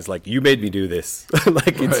the eyes. Like, you made me do this.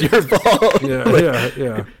 Like, it's your fault.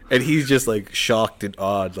 Yeah. And he's just, like, shocked and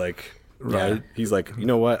awed. Like, Right. yeah. He's like, you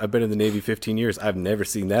know what? I've been in the Navy 15 years. I've never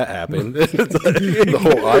seen that happen. the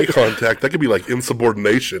whole eye contact, that could be like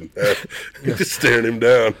insubordination. Just staring him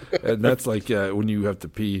down. And that's like when you have to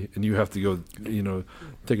pee and you have to go,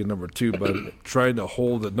 take a number 2, but trying to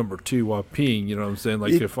hold at number 2 while peeing, you know what I'm saying?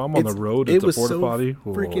 Like if I'm on the road at the porta potty.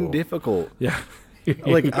 Freaking difficult. Yeah.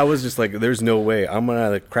 Like, I was just like, there's no way. I'm going to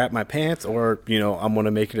either crap my pants or, I'm going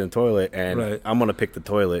to make it in the toilet, and I'm going to pick the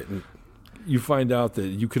toilet. And you find out that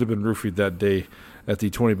you could have been roofied that day at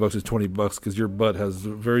the $20 is $20 because your butt has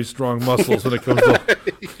very strong muscles when it comes to,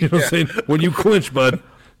 what I'm saying? When you clinch, bud,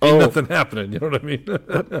 ain't nothing happening. You know what I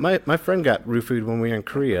mean? my friend got roofied when we were in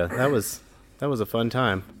Korea. That was a fun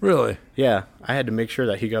time. Really? Yeah. I had to make sure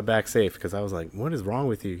that he got back safe because I was like, what is wrong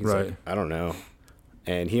with you? He's like, I don't know.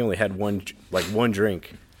 And he only had one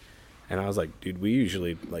drink. And I was like, dude, we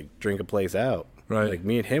usually drink a place out. Right. Like,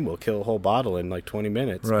 me and him will kill a whole bottle in 20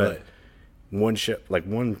 minutes. Right. But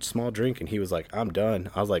one small drink, and he was like, I'm done.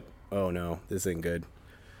 I was like, oh no, this ain't good.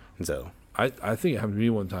 And so I think it happened to me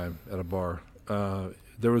one time at a bar.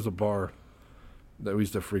 There was a bar that we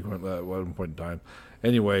used to frequent at one point in time.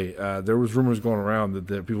 Anyway, there was rumors going around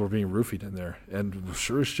that people were being roofied in there. And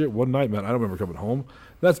sure as shit, one night, man, I don't remember coming home.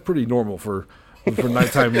 That's pretty normal for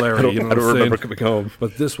nighttime Larry. I don't remember coming home.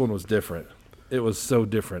 But this one was different. It was so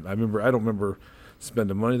different. I don't remember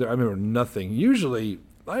spending money there. I remember nothing. Usually,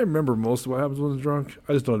 I remember most of what happens when I'm drunk.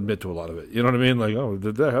 I just don't admit to a lot of it. You know what I mean? Like, oh,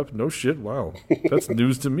 did that happen? No shit. Wow. That's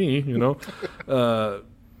news to me, But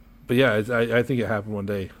yeah, I think it happened one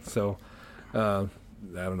day. So, I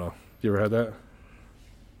don't know. You ever had that?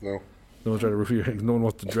 No. No one tried to roofie you. No one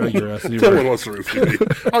wants to drag your ass anywhere. No one wants to roofie me.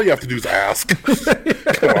 All you have to do is ask.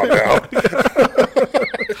 Come on now.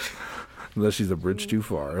 Unless she's a bridge too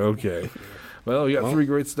far. Okay. Well, you got 3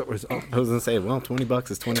 great stories. Oh. I was going to say, well,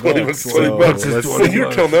 $20 is $20. $20 is $20. When you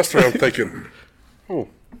were telling that story, I'm thinking, you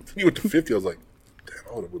went to 50. I was like, damn,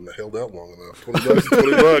 I wouldn't have held out long enough. $20 is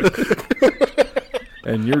 $20.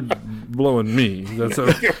 And you're blowing me. That's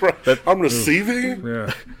I'm receiving?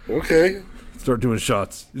 Yeah. Okay. Start doing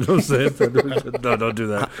shots. You know what I'm saying? No, don't do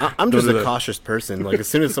that. I'm just a cautious person. Like, as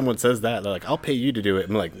soon as someone says that, they're like, I'll pay you to do it.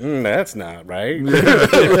 I'm like, that's not right.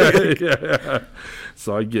 Yeah.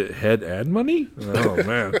 So I get head and money? Oh,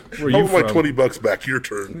 man. Where I you want my $20 back. Your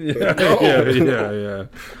turn. Yeah.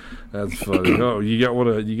 That's funny. Oh, you got one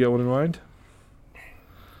in mind?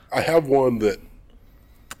 I have one that...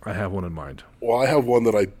 I have one in mind. Well, I have one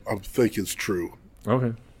that I think is true.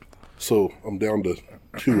 Okay. So I'm down to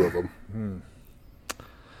 2 of them.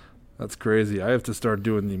 That's crazy. I have to start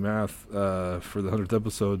doing the math for the 100th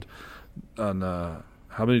episode on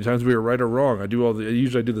how many times we were right or wrong. I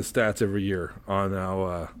usually do the stats every year on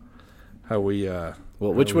how we. Well,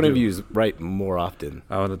 which one of you is right more often?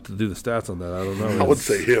 I would have to do the stats on that. I don't know. I would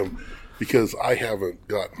say him because I haven't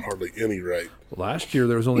gotten hardly any right. Last year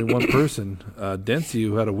there was only one person, Dempsey,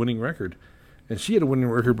 who had a winning record, and she had a winning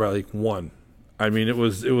record by 1. I mean, it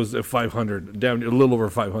was a 500, down a little over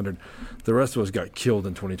 500. The rest of us got killed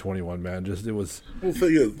in 2021, man. Well, the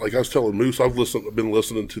thing is, like I was telling Moose, I've been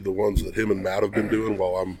listening to the ones that him and Matt have been doing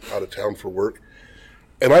while I'm out of town for work,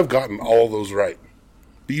 and I've gotten all of those right.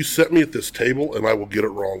 But you set me at this table, and I will get it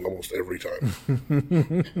wrong almost every time.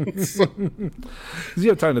 Because you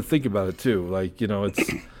have time to think about it too. Like,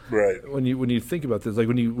 it's right when you think about this. Like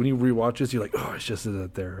when you rewatch this, you're like, oh, I should have said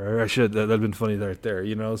that there, or I should that'd been funny right there.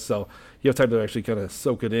 So you have time to actually kind of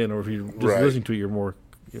soak it in, or if you're just listening to it, you're more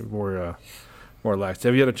relaxed.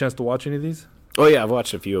 Have you had a chance to watch any of these? Oh yeah, I've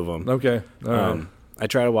watched a few of them. Okay, all right. I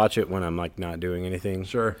try to watch it when I'm not doing anything.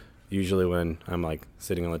 Sure. Usually when I'm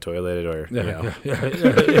sitting on the toilet or yeah.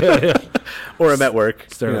 or I'm at work.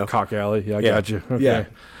 Staring at Cock Alley. Yeah, I got you. Okay. Yeah.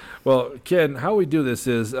 Well, Ken, how we do this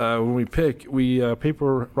is when we pick, we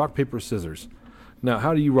rock, paper, scissors. Now,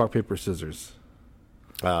 how do you rock, paper, scissors?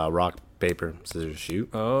 Rock, paper, scissors, shoot.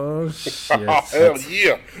 Oh, shit. Hell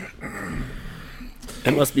yeah.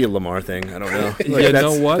 It must be a Lamar thing. I don't know. You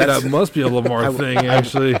know what? That must be a Lamar thing,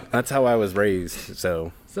 actually. That's how I was raised,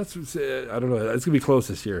 so. I don't know. It's going to be close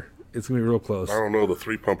this year. It's going to be real close. I don't know. The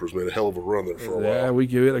three pumpers made a hell of a run there for a while. Yeah, we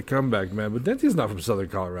give it a comeback, man. But Denty's not from Southern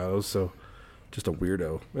Colorado, so just a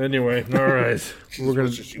weirdo. Anyway, all right. we're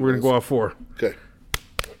gonna go off 4. Okay.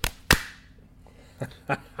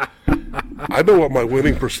 I know what my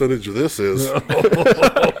winning percentage of this is.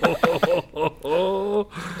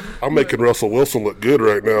 I'm making Russell Wilson look good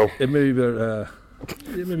right now. It may be better.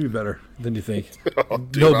 It may be better than you think. Oh,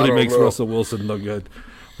 dude, Nobody makes know. Russell Wilson look good.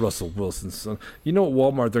 Russell Wilson's son. You know, at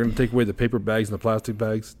Walmart, they're going to take away the paper bags and the plastic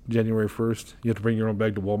bags January 1st. You have to bring your own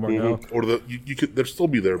bag to Walmart now. Or you could, they'll still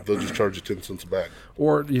be there. They'll just charge you 10 cents a bag.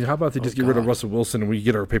 Or how about they just get rid of Russell Wilson and we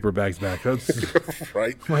get our paper bags back? That's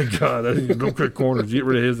Right? my God. Don't cut corners. Get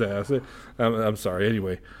rid of his ass. I'm sorry.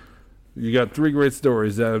 Anyway, you got 3 great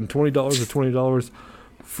stories. $20 to $20.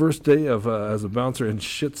 First day of as a bouncer in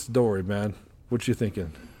shit story, man. What you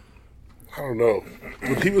thinking? I don't know.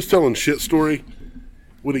 When he was telling shit story,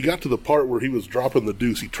 when he got to the part where he was dropping the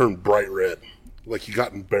deuce, he turned bright red. Like he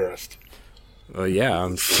got embarrassed. Oh, yeah,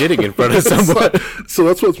 I'm shitting in front of someone. So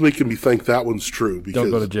that's what's making me think that one's true. Because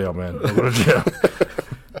Don't go to jail, man. Don't go to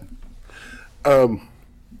jail.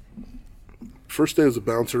 First day as a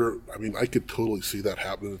bouncer, I mean, I could totally see that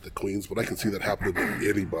happening at the Queens, but I can see that happening to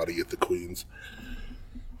anybody at the Queens.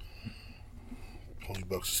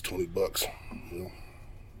 $20 is $20. You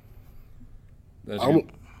know? What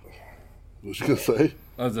was you gonna say?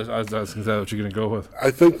 I was asking that what you're gonna go with. I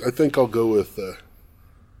think I'll go with.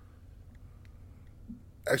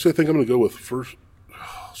 Actually, I think I'm gonna go with first.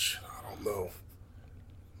 Oh shit! I don't know.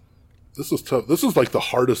 This is tough. This is like the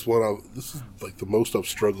hardest one. This is like the most I've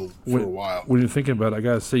struggled for a while. When you're thinking about it, I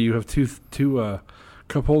gotta say you have two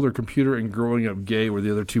cup holder, computer, and growing up gay were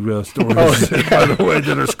the other 2 stories. By the way,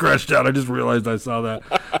 that are scratched out. I just realized I saw that.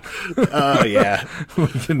 Oh, yeah. we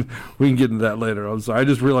can get into that later. I'm sorry. I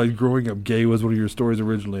just realized growing up gay was one of your stories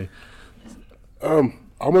originally. I'm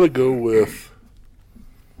gonna go with.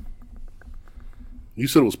 You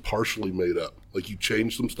said it was partially made up. Like you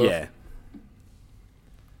changed some stuff. Yeah.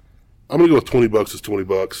 I'm gonna go with $20 is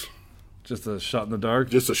 $20. Just a shot in the dark.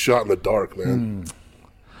 Just a shot in the dark, man.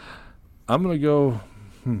 I'm gonna go.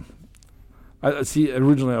 I see.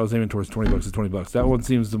 Originally, I was aiming towards $20 is $20. That one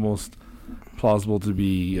seems the most plausible to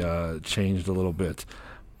be changed a little bit.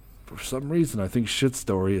 For some reason, I think shit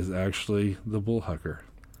story is actually the bull hucker.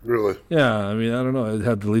 Really? Yeah, I mean, I don't know. It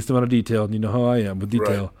had the least amount of detail, and you know how I am with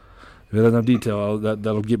detail. Right. If it doesn't have detail,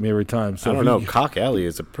 that'll get me every time. So I don't know. Cock Alley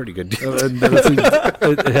is a pretty good deal.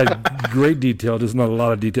 it had great detail, just not a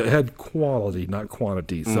lot of detail. It had quality, not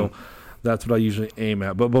quantity. So that's what I usually aim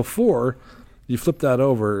at. But before you flip that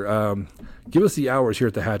over, give us the hours here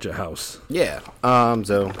at the Hatchet House. Yeah.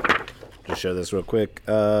 So just show this real quick.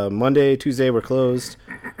 Monday, Tuesday we're closed.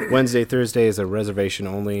 Wednesday, Thursday is a reservation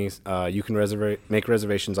only. You can make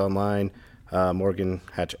reservations online.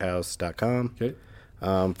 MorganHatchetHouse.com. Okay.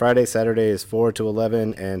 Friday, Saturday is 4 to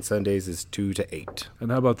 11, and Sundays is 2 to 8.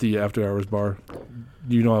 And how about the after hours bar?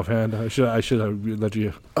 Do you know offhand? I should have let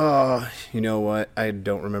you. You know what? I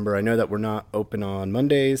don't remember. I know that we're not open on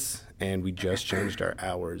Mondays, and we just changed our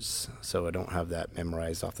hours, so I don't have that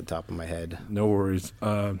memorized off the top of my head. No worries.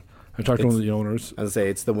 I talked to one of the owners. As I say,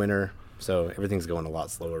 it's the winter, so everything's going a lot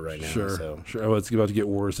slower right now. Sure. Oh, it's about to get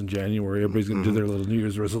worse in January. Everybody's going to do their little New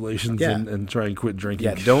Year's resolutions and try and quit drinking.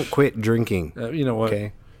 Yeah, don't quit drinking. You know what?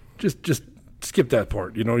 Okay. Just skip that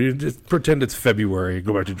part. You know, you just pretend it's February.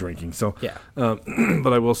 Go back to drinking. So Yeah.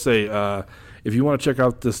 But I will say, if you want to check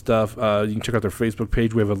out this stuff, you can check out their Facebook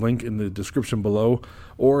page. We have a link in the description below.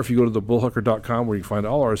 Or if you go to thebullhucker.com, where you can find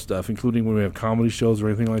all our stuff, including when we have comedy shows or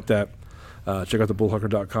anything like that. Check out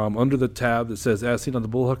thebullhucker.com. Under the tab that says As Seen on the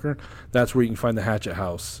Bullhucker, that's where you can find the Hatchet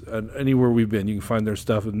House. And anywhere we've been, you can find their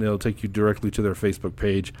stuff, and they'll take you directly to their Facebook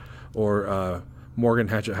page or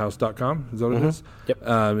MorganHatchetHouse.com. Is that what it is? Yep.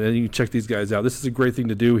 And you can check these guys out. This is a great thing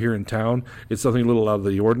to do here in town. It's something a little out of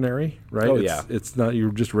the ordinary, right? Oh, yeah. It's not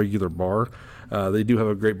your just regular bar. They do have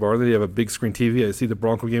a great bar. They have a big screen TV. I see the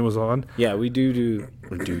Bronco game was on. Yeah, we do.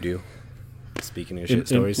 Speaking of shit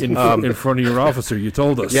stories. In front of your officer, you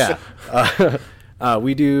told us. Yeah.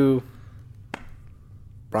 We do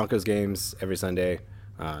Broncos games every Sunday.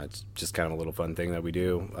 It's just kind of a little fun thing that we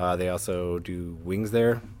do. They also do wings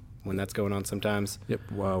there when that's going on sometimes.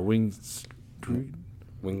 Yep. Wow. Wings.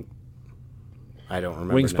 I don't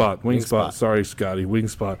remember. Wingspot. Sorry, Scotty.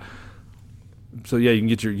 Wingspot. So yeah, you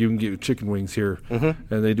can get chicken wings here, and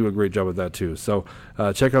they do a great job of that too. So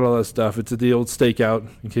check out all that stuff. It's at the old Stakeout,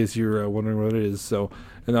 in case you're wondering what it is. So,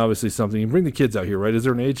 and obviously something you bring the kids out here, right? Is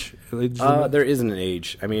there an age? There isn't an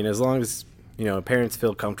age. I mean, as long as parents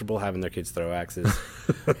feel comfortable having their kids throw axes.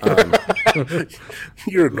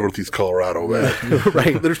 You're in Northeast Colorado, man.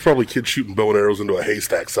 Right. There's probably kids shooting bow and arrows into a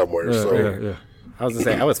haystack somewhere. Yeah. I was going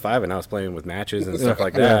to say, I was 5 and I was playing with matches and stuff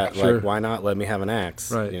like that. Sure. Like, why not let me have an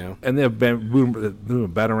axe? Right. And they have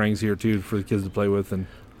batarangs here, too, for the kids to play with. And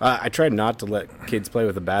I tried not to let kids play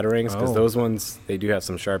with the batarangs because those ones, they do have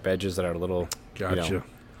some sharp edges that are a little, a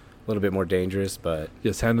little bit more dangerous. But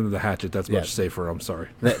yes, hand them the hatchet. That's much safer. I'm sorry.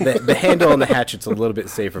 The handle on the hatchet's a little bit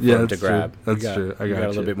safer for them to grab. True. That's true. I got a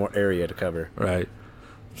little bit more area to cover. Right.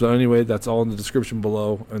 So anyway, that's all in the description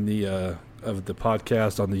below and the of the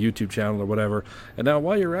podcast on the YouTube channel or whatever. And now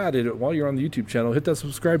while you're at it, while you're on the YouTube channel, hit that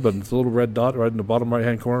subscribe button. It's a little red dot right in the bottom right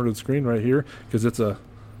hand corner of the screen right here because it's a.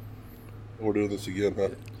 We're doing this again, huh?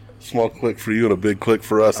 Small click for you and a big click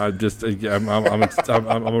for us. I'm aroused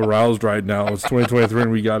right now. It's 2023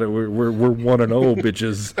 and we got it. We're 1-0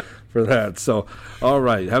 bitches for that. So, all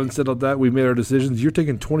right. Having said all that, we made our decisions. You're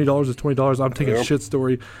taking $20 to $20. I'm taking a shit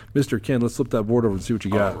story. Mr. Ken, let's flip that board over and see what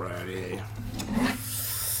you got. Alrighty.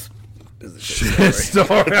 Shit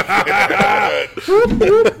story.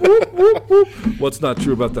 What's not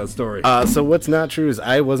true about that story? So what's not true is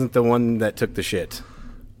I wasn't the one that took the shit.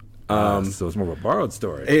 So it's more of a borrowed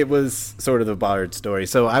story. It was sort of a borrowed story.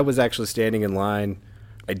 So I was actually standing in line.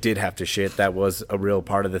 I did have to shit. That was a real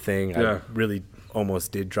part of the thing. Yeah. I really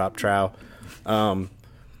almost did drop trow.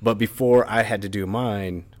 But before I had to do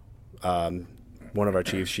mine, one of our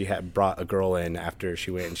chiefs, she had brought a girl in after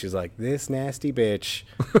she went, and she's like, "This nasty bitch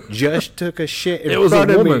just took a shit in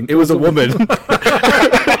front of me." It was a woman.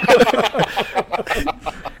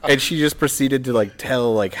 And she just proceeded to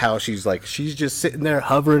tell how she's just sitting there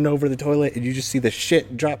hovering over the toilet, and you just see the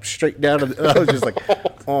shit drop straight down. I was just like,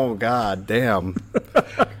 "Oh god, damn!"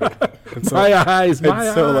 So, my eyes.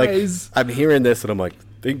 I'm hearing this, and I'm like,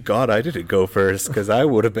 "Thank God I didn't go first, because I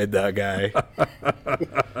would have been that guy."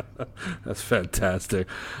 That's fantastic.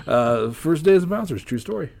 First day as a bouncer, true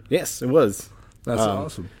story. Yes, it was. That's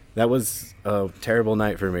awesome. That was a terrible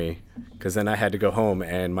night for me, because then I had to go home,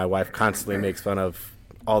 and my wife constantly makes fun of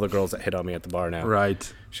all the girls that hit on me at the bar now.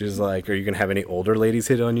 Right. She's like, "Are you going to have any older ladies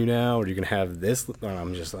hit on you now? Or are you going to have this?" And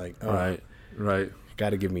I'm just like, "Oh, right.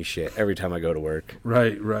 Got to give me shit every time I go to work."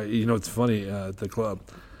 Right. It's funny, at the club,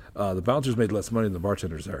 the bouncers made less money than the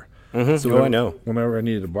bartenders there. Mm-hmm. So I know. Whenever I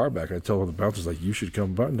needed a bar back, I tell the bouncers, "You should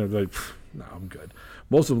come." And they're like, "No, I'm good."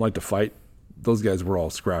 Most of them like to fight. Those guys were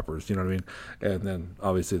all scrappers, you know what I mean? And then,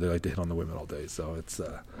 obviously, they like to hit on the women all day. So it's,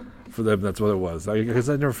 for them, that's what it was.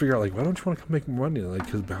 Because I never figure out, why don't you want to come make more money?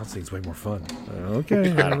 Because bouncing's way more fun.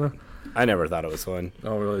 Okay. I don't know. I never thought it was fun.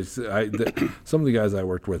 Oh, really? Some of the guys I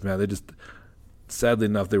worked with, man, they just, sadly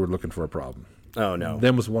enough, they were looking for a problem. Oh, no. They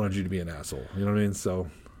almost wanted you to be an asshole. You know what I mean?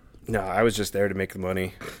 So. No, I was just there to make the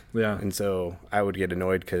money. Yeah. And so I would get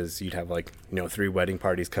annoyed because you'd have 3 wedding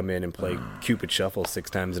parties come in and play Cupid Shuffle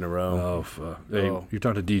 6 times in a row. Hey, you're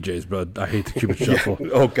talking to DJs, but I hate the Cupid Shuffle.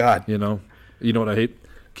 Oh, God. You know what I hate?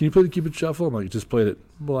 Can you play the Cupid Shuffle? I'm like, just played it.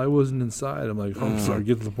 Well, I wasn't inside. I'm like, I'm sorry.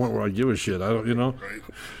 Get to the point where I give a shit. I don't,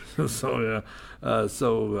 Right. So, yeah.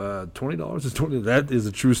 $20 is $20. That is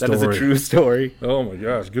a true story. That is a true story. Oh, my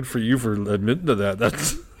gosh. Good for you for admitting to that.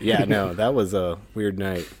 That's Yeah, no, that was a weird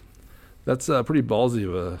night. That's pretty ballsy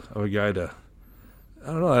of a guy to. I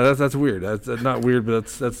don't know. That's weird. That's not weird, but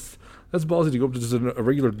that's ballsy to go up to just a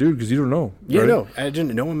regular dude because you don't know. Yeah, right? no, I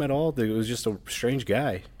didn't know him at all. It was just a strange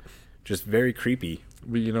guy, just very creepy.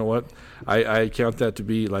 But you know what? I count that to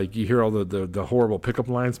be you hear all the horrible pickup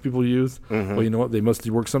lines people use. Mm-hmm. Well, you know what? They must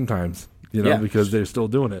work sometimes. Because they're still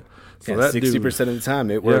doing it. So that 60% of the time,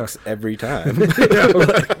 it works every time.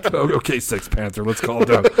 Okay, Sex Panther, let's call it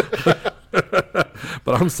down.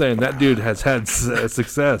 But I'm saying that dude has had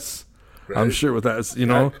success. Right. I'm sure with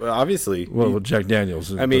that, obviously. Well, with Jack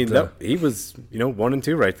Daniels. I mean, he was, 1 and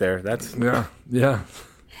 2 right there. That's yeah.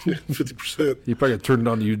 50%. He probably got turned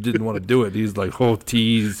on. You didn't want to do it. He's like, oh,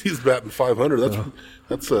 tease. He's batting 500.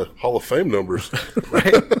 That's Hall of Fame numbers,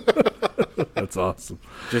 right? That's awesome.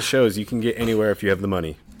 Just shows you can get anywhere if you have the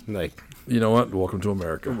money. You know what? Welcome to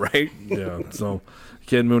America. Right? Yeah. So,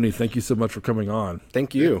 Ken Mooney, thank you so much for coming on.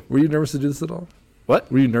 Thank you. Were you nervous to do this at all?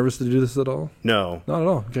 What? Were you nervous to do this at all? No. Not at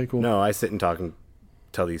all. Okay, cool. No, I sit and talk and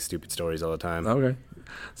tell these stupid stories all the time. Okay.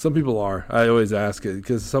 Some people are. I always ask it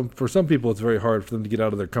because for some people it's very hard for them to get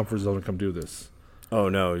out of their comfort zone and come do this. Oh,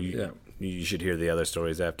 no. You should hear the other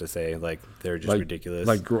stories I have to say. They're just ridiculous.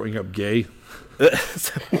 Like growing up gay?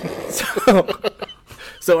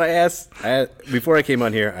 So I asked before I came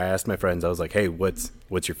on here, I asked my friends, I was like, "Hey, what's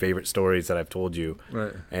your favorite stories that I've told you?"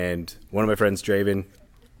 Right. And one of my friends, Draven,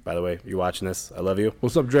 by the way, you watching this? I love you.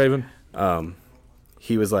 What's up, Draven?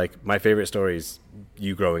 He was like, "My favorite story is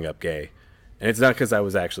you growing up gay." And it's not because I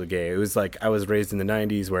was actually gay. It was like I was raised in the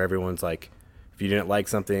 90s where everyone's like, if you didn't like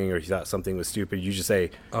something or you thought something was stupid, you just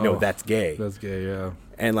say, no, that's gay. That's gay, yeah.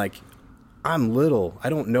 And like, I'm little. I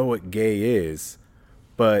don't know what gay is.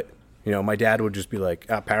 But, you know, my dad would just be like,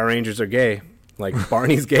 Power Rangers are gay. Like,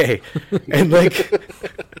 Barney's gay. And like,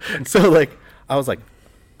 so like, I was like,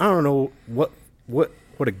 I don't know what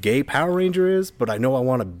a gay Power Ranger is, but I know I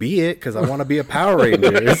want to be it because I want to be a Power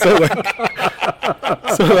Ranger. So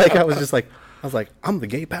like, I was like, I'm the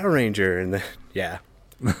gay Power Ranger. And then, yeah.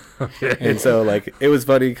 Okay. And so like, it was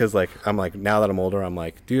funny because like, I'm like, now that I'm older, I'm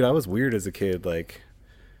like, dude, I was weird as a kid. Like,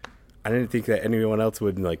 I didn't think that anyone else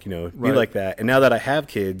would like, you know, be like that. And now that I have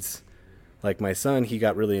kids, like my son, he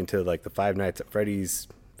got really into like the Five Nights at Freddy's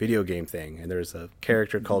video game thing. And there's a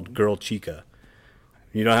character called Girl Chica.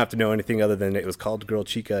 You don't have to know anything other than it was called Girl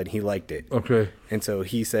Chica and he liked it. Okay. And so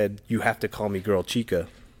he said, you have to call me Girl Chica.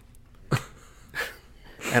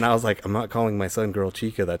 And I was like, I'm not calling my son Girl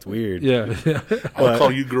Chica. That's weird. Yeah. I'll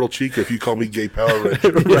call you Girl Chica if you call me Gay Power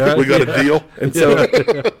Ranger. Right? We got a deal. And so,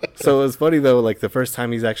 so it was funny though. Like the first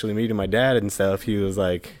time he's actually meeting my dad and stuff, he's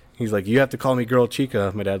like, you have to call me Girl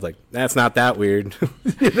Chica. My dad's like, that's not that weird.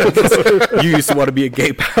 You used to want to be a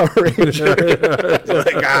gay Power Ranger.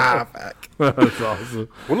 Like, fuck. That's awesome.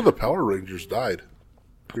 One of the Power Rangers died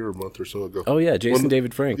here a month or so ago. Oh yeah, Jason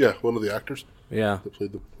David Frank. Yeah, one of the actors. Yeah, that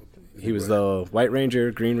played the. He was the White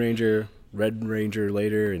Ranger, Green Ranger, Red Ranger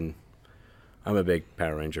later, and I'm a big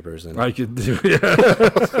Power Ranger person. I could do,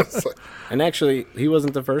 yeah. And actually, he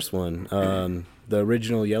wasn't the first one. The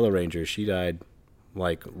original Yellow Ranger, she died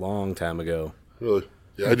like a long time ago. Really?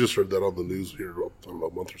 Yeah, I just heard that on the news here a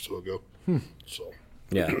month or so ago. So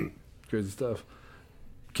yeah, crazy stuff.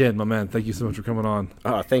 Ken, my man, thank you so much for coming on.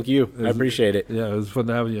 Oh, thank you. I appreciate it. Yeah, it was fun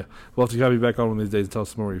to have you. We'll have to have you back on one of these days and tell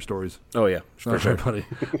us some more of your stories. Oh, yeah, for sure. Buddy.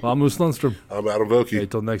 Well, I'm Moose Lundstrom. I'm Adam Vokey. Okay,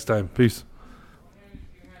 till next time. Peace.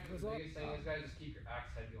 The biggest thing is, guys, just keep your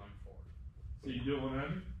axe head going forward. So you do it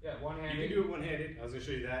one-handed? Yeah, one-handed. You can do it one-handed. I was going to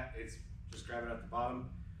show you that. It's just grab it at the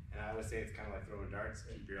bottom. And I would say it's kind of like throwing darts.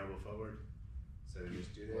 Keep your elbow forward. So you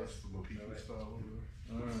just do this. That's the Mohican style.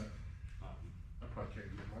 All right. I probably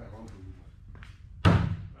can't get my own.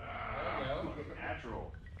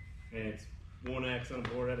 Natural. And it's one axe on a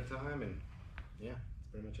board at a time, and yeah, that's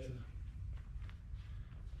pretty much it.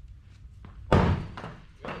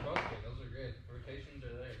 Those are both good. Those are good. Rotations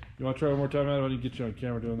are there. You want to try one more time, Adam? I didn't get you on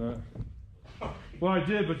camera doing that. Well, I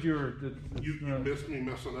did, but you were... You missed me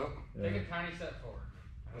messing up? Yeah. Take a tiny step forward.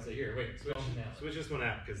 I'll say, here, wait, switch this one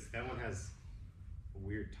out, because that one has a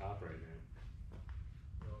weird top right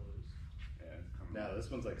now. Yeah, no,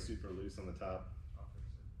 this one's like super loose on the top.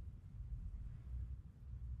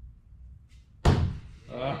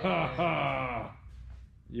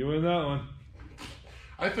 You win that one.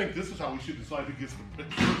 I think this is how we should decide who gets the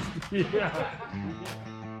pictures. Yeah.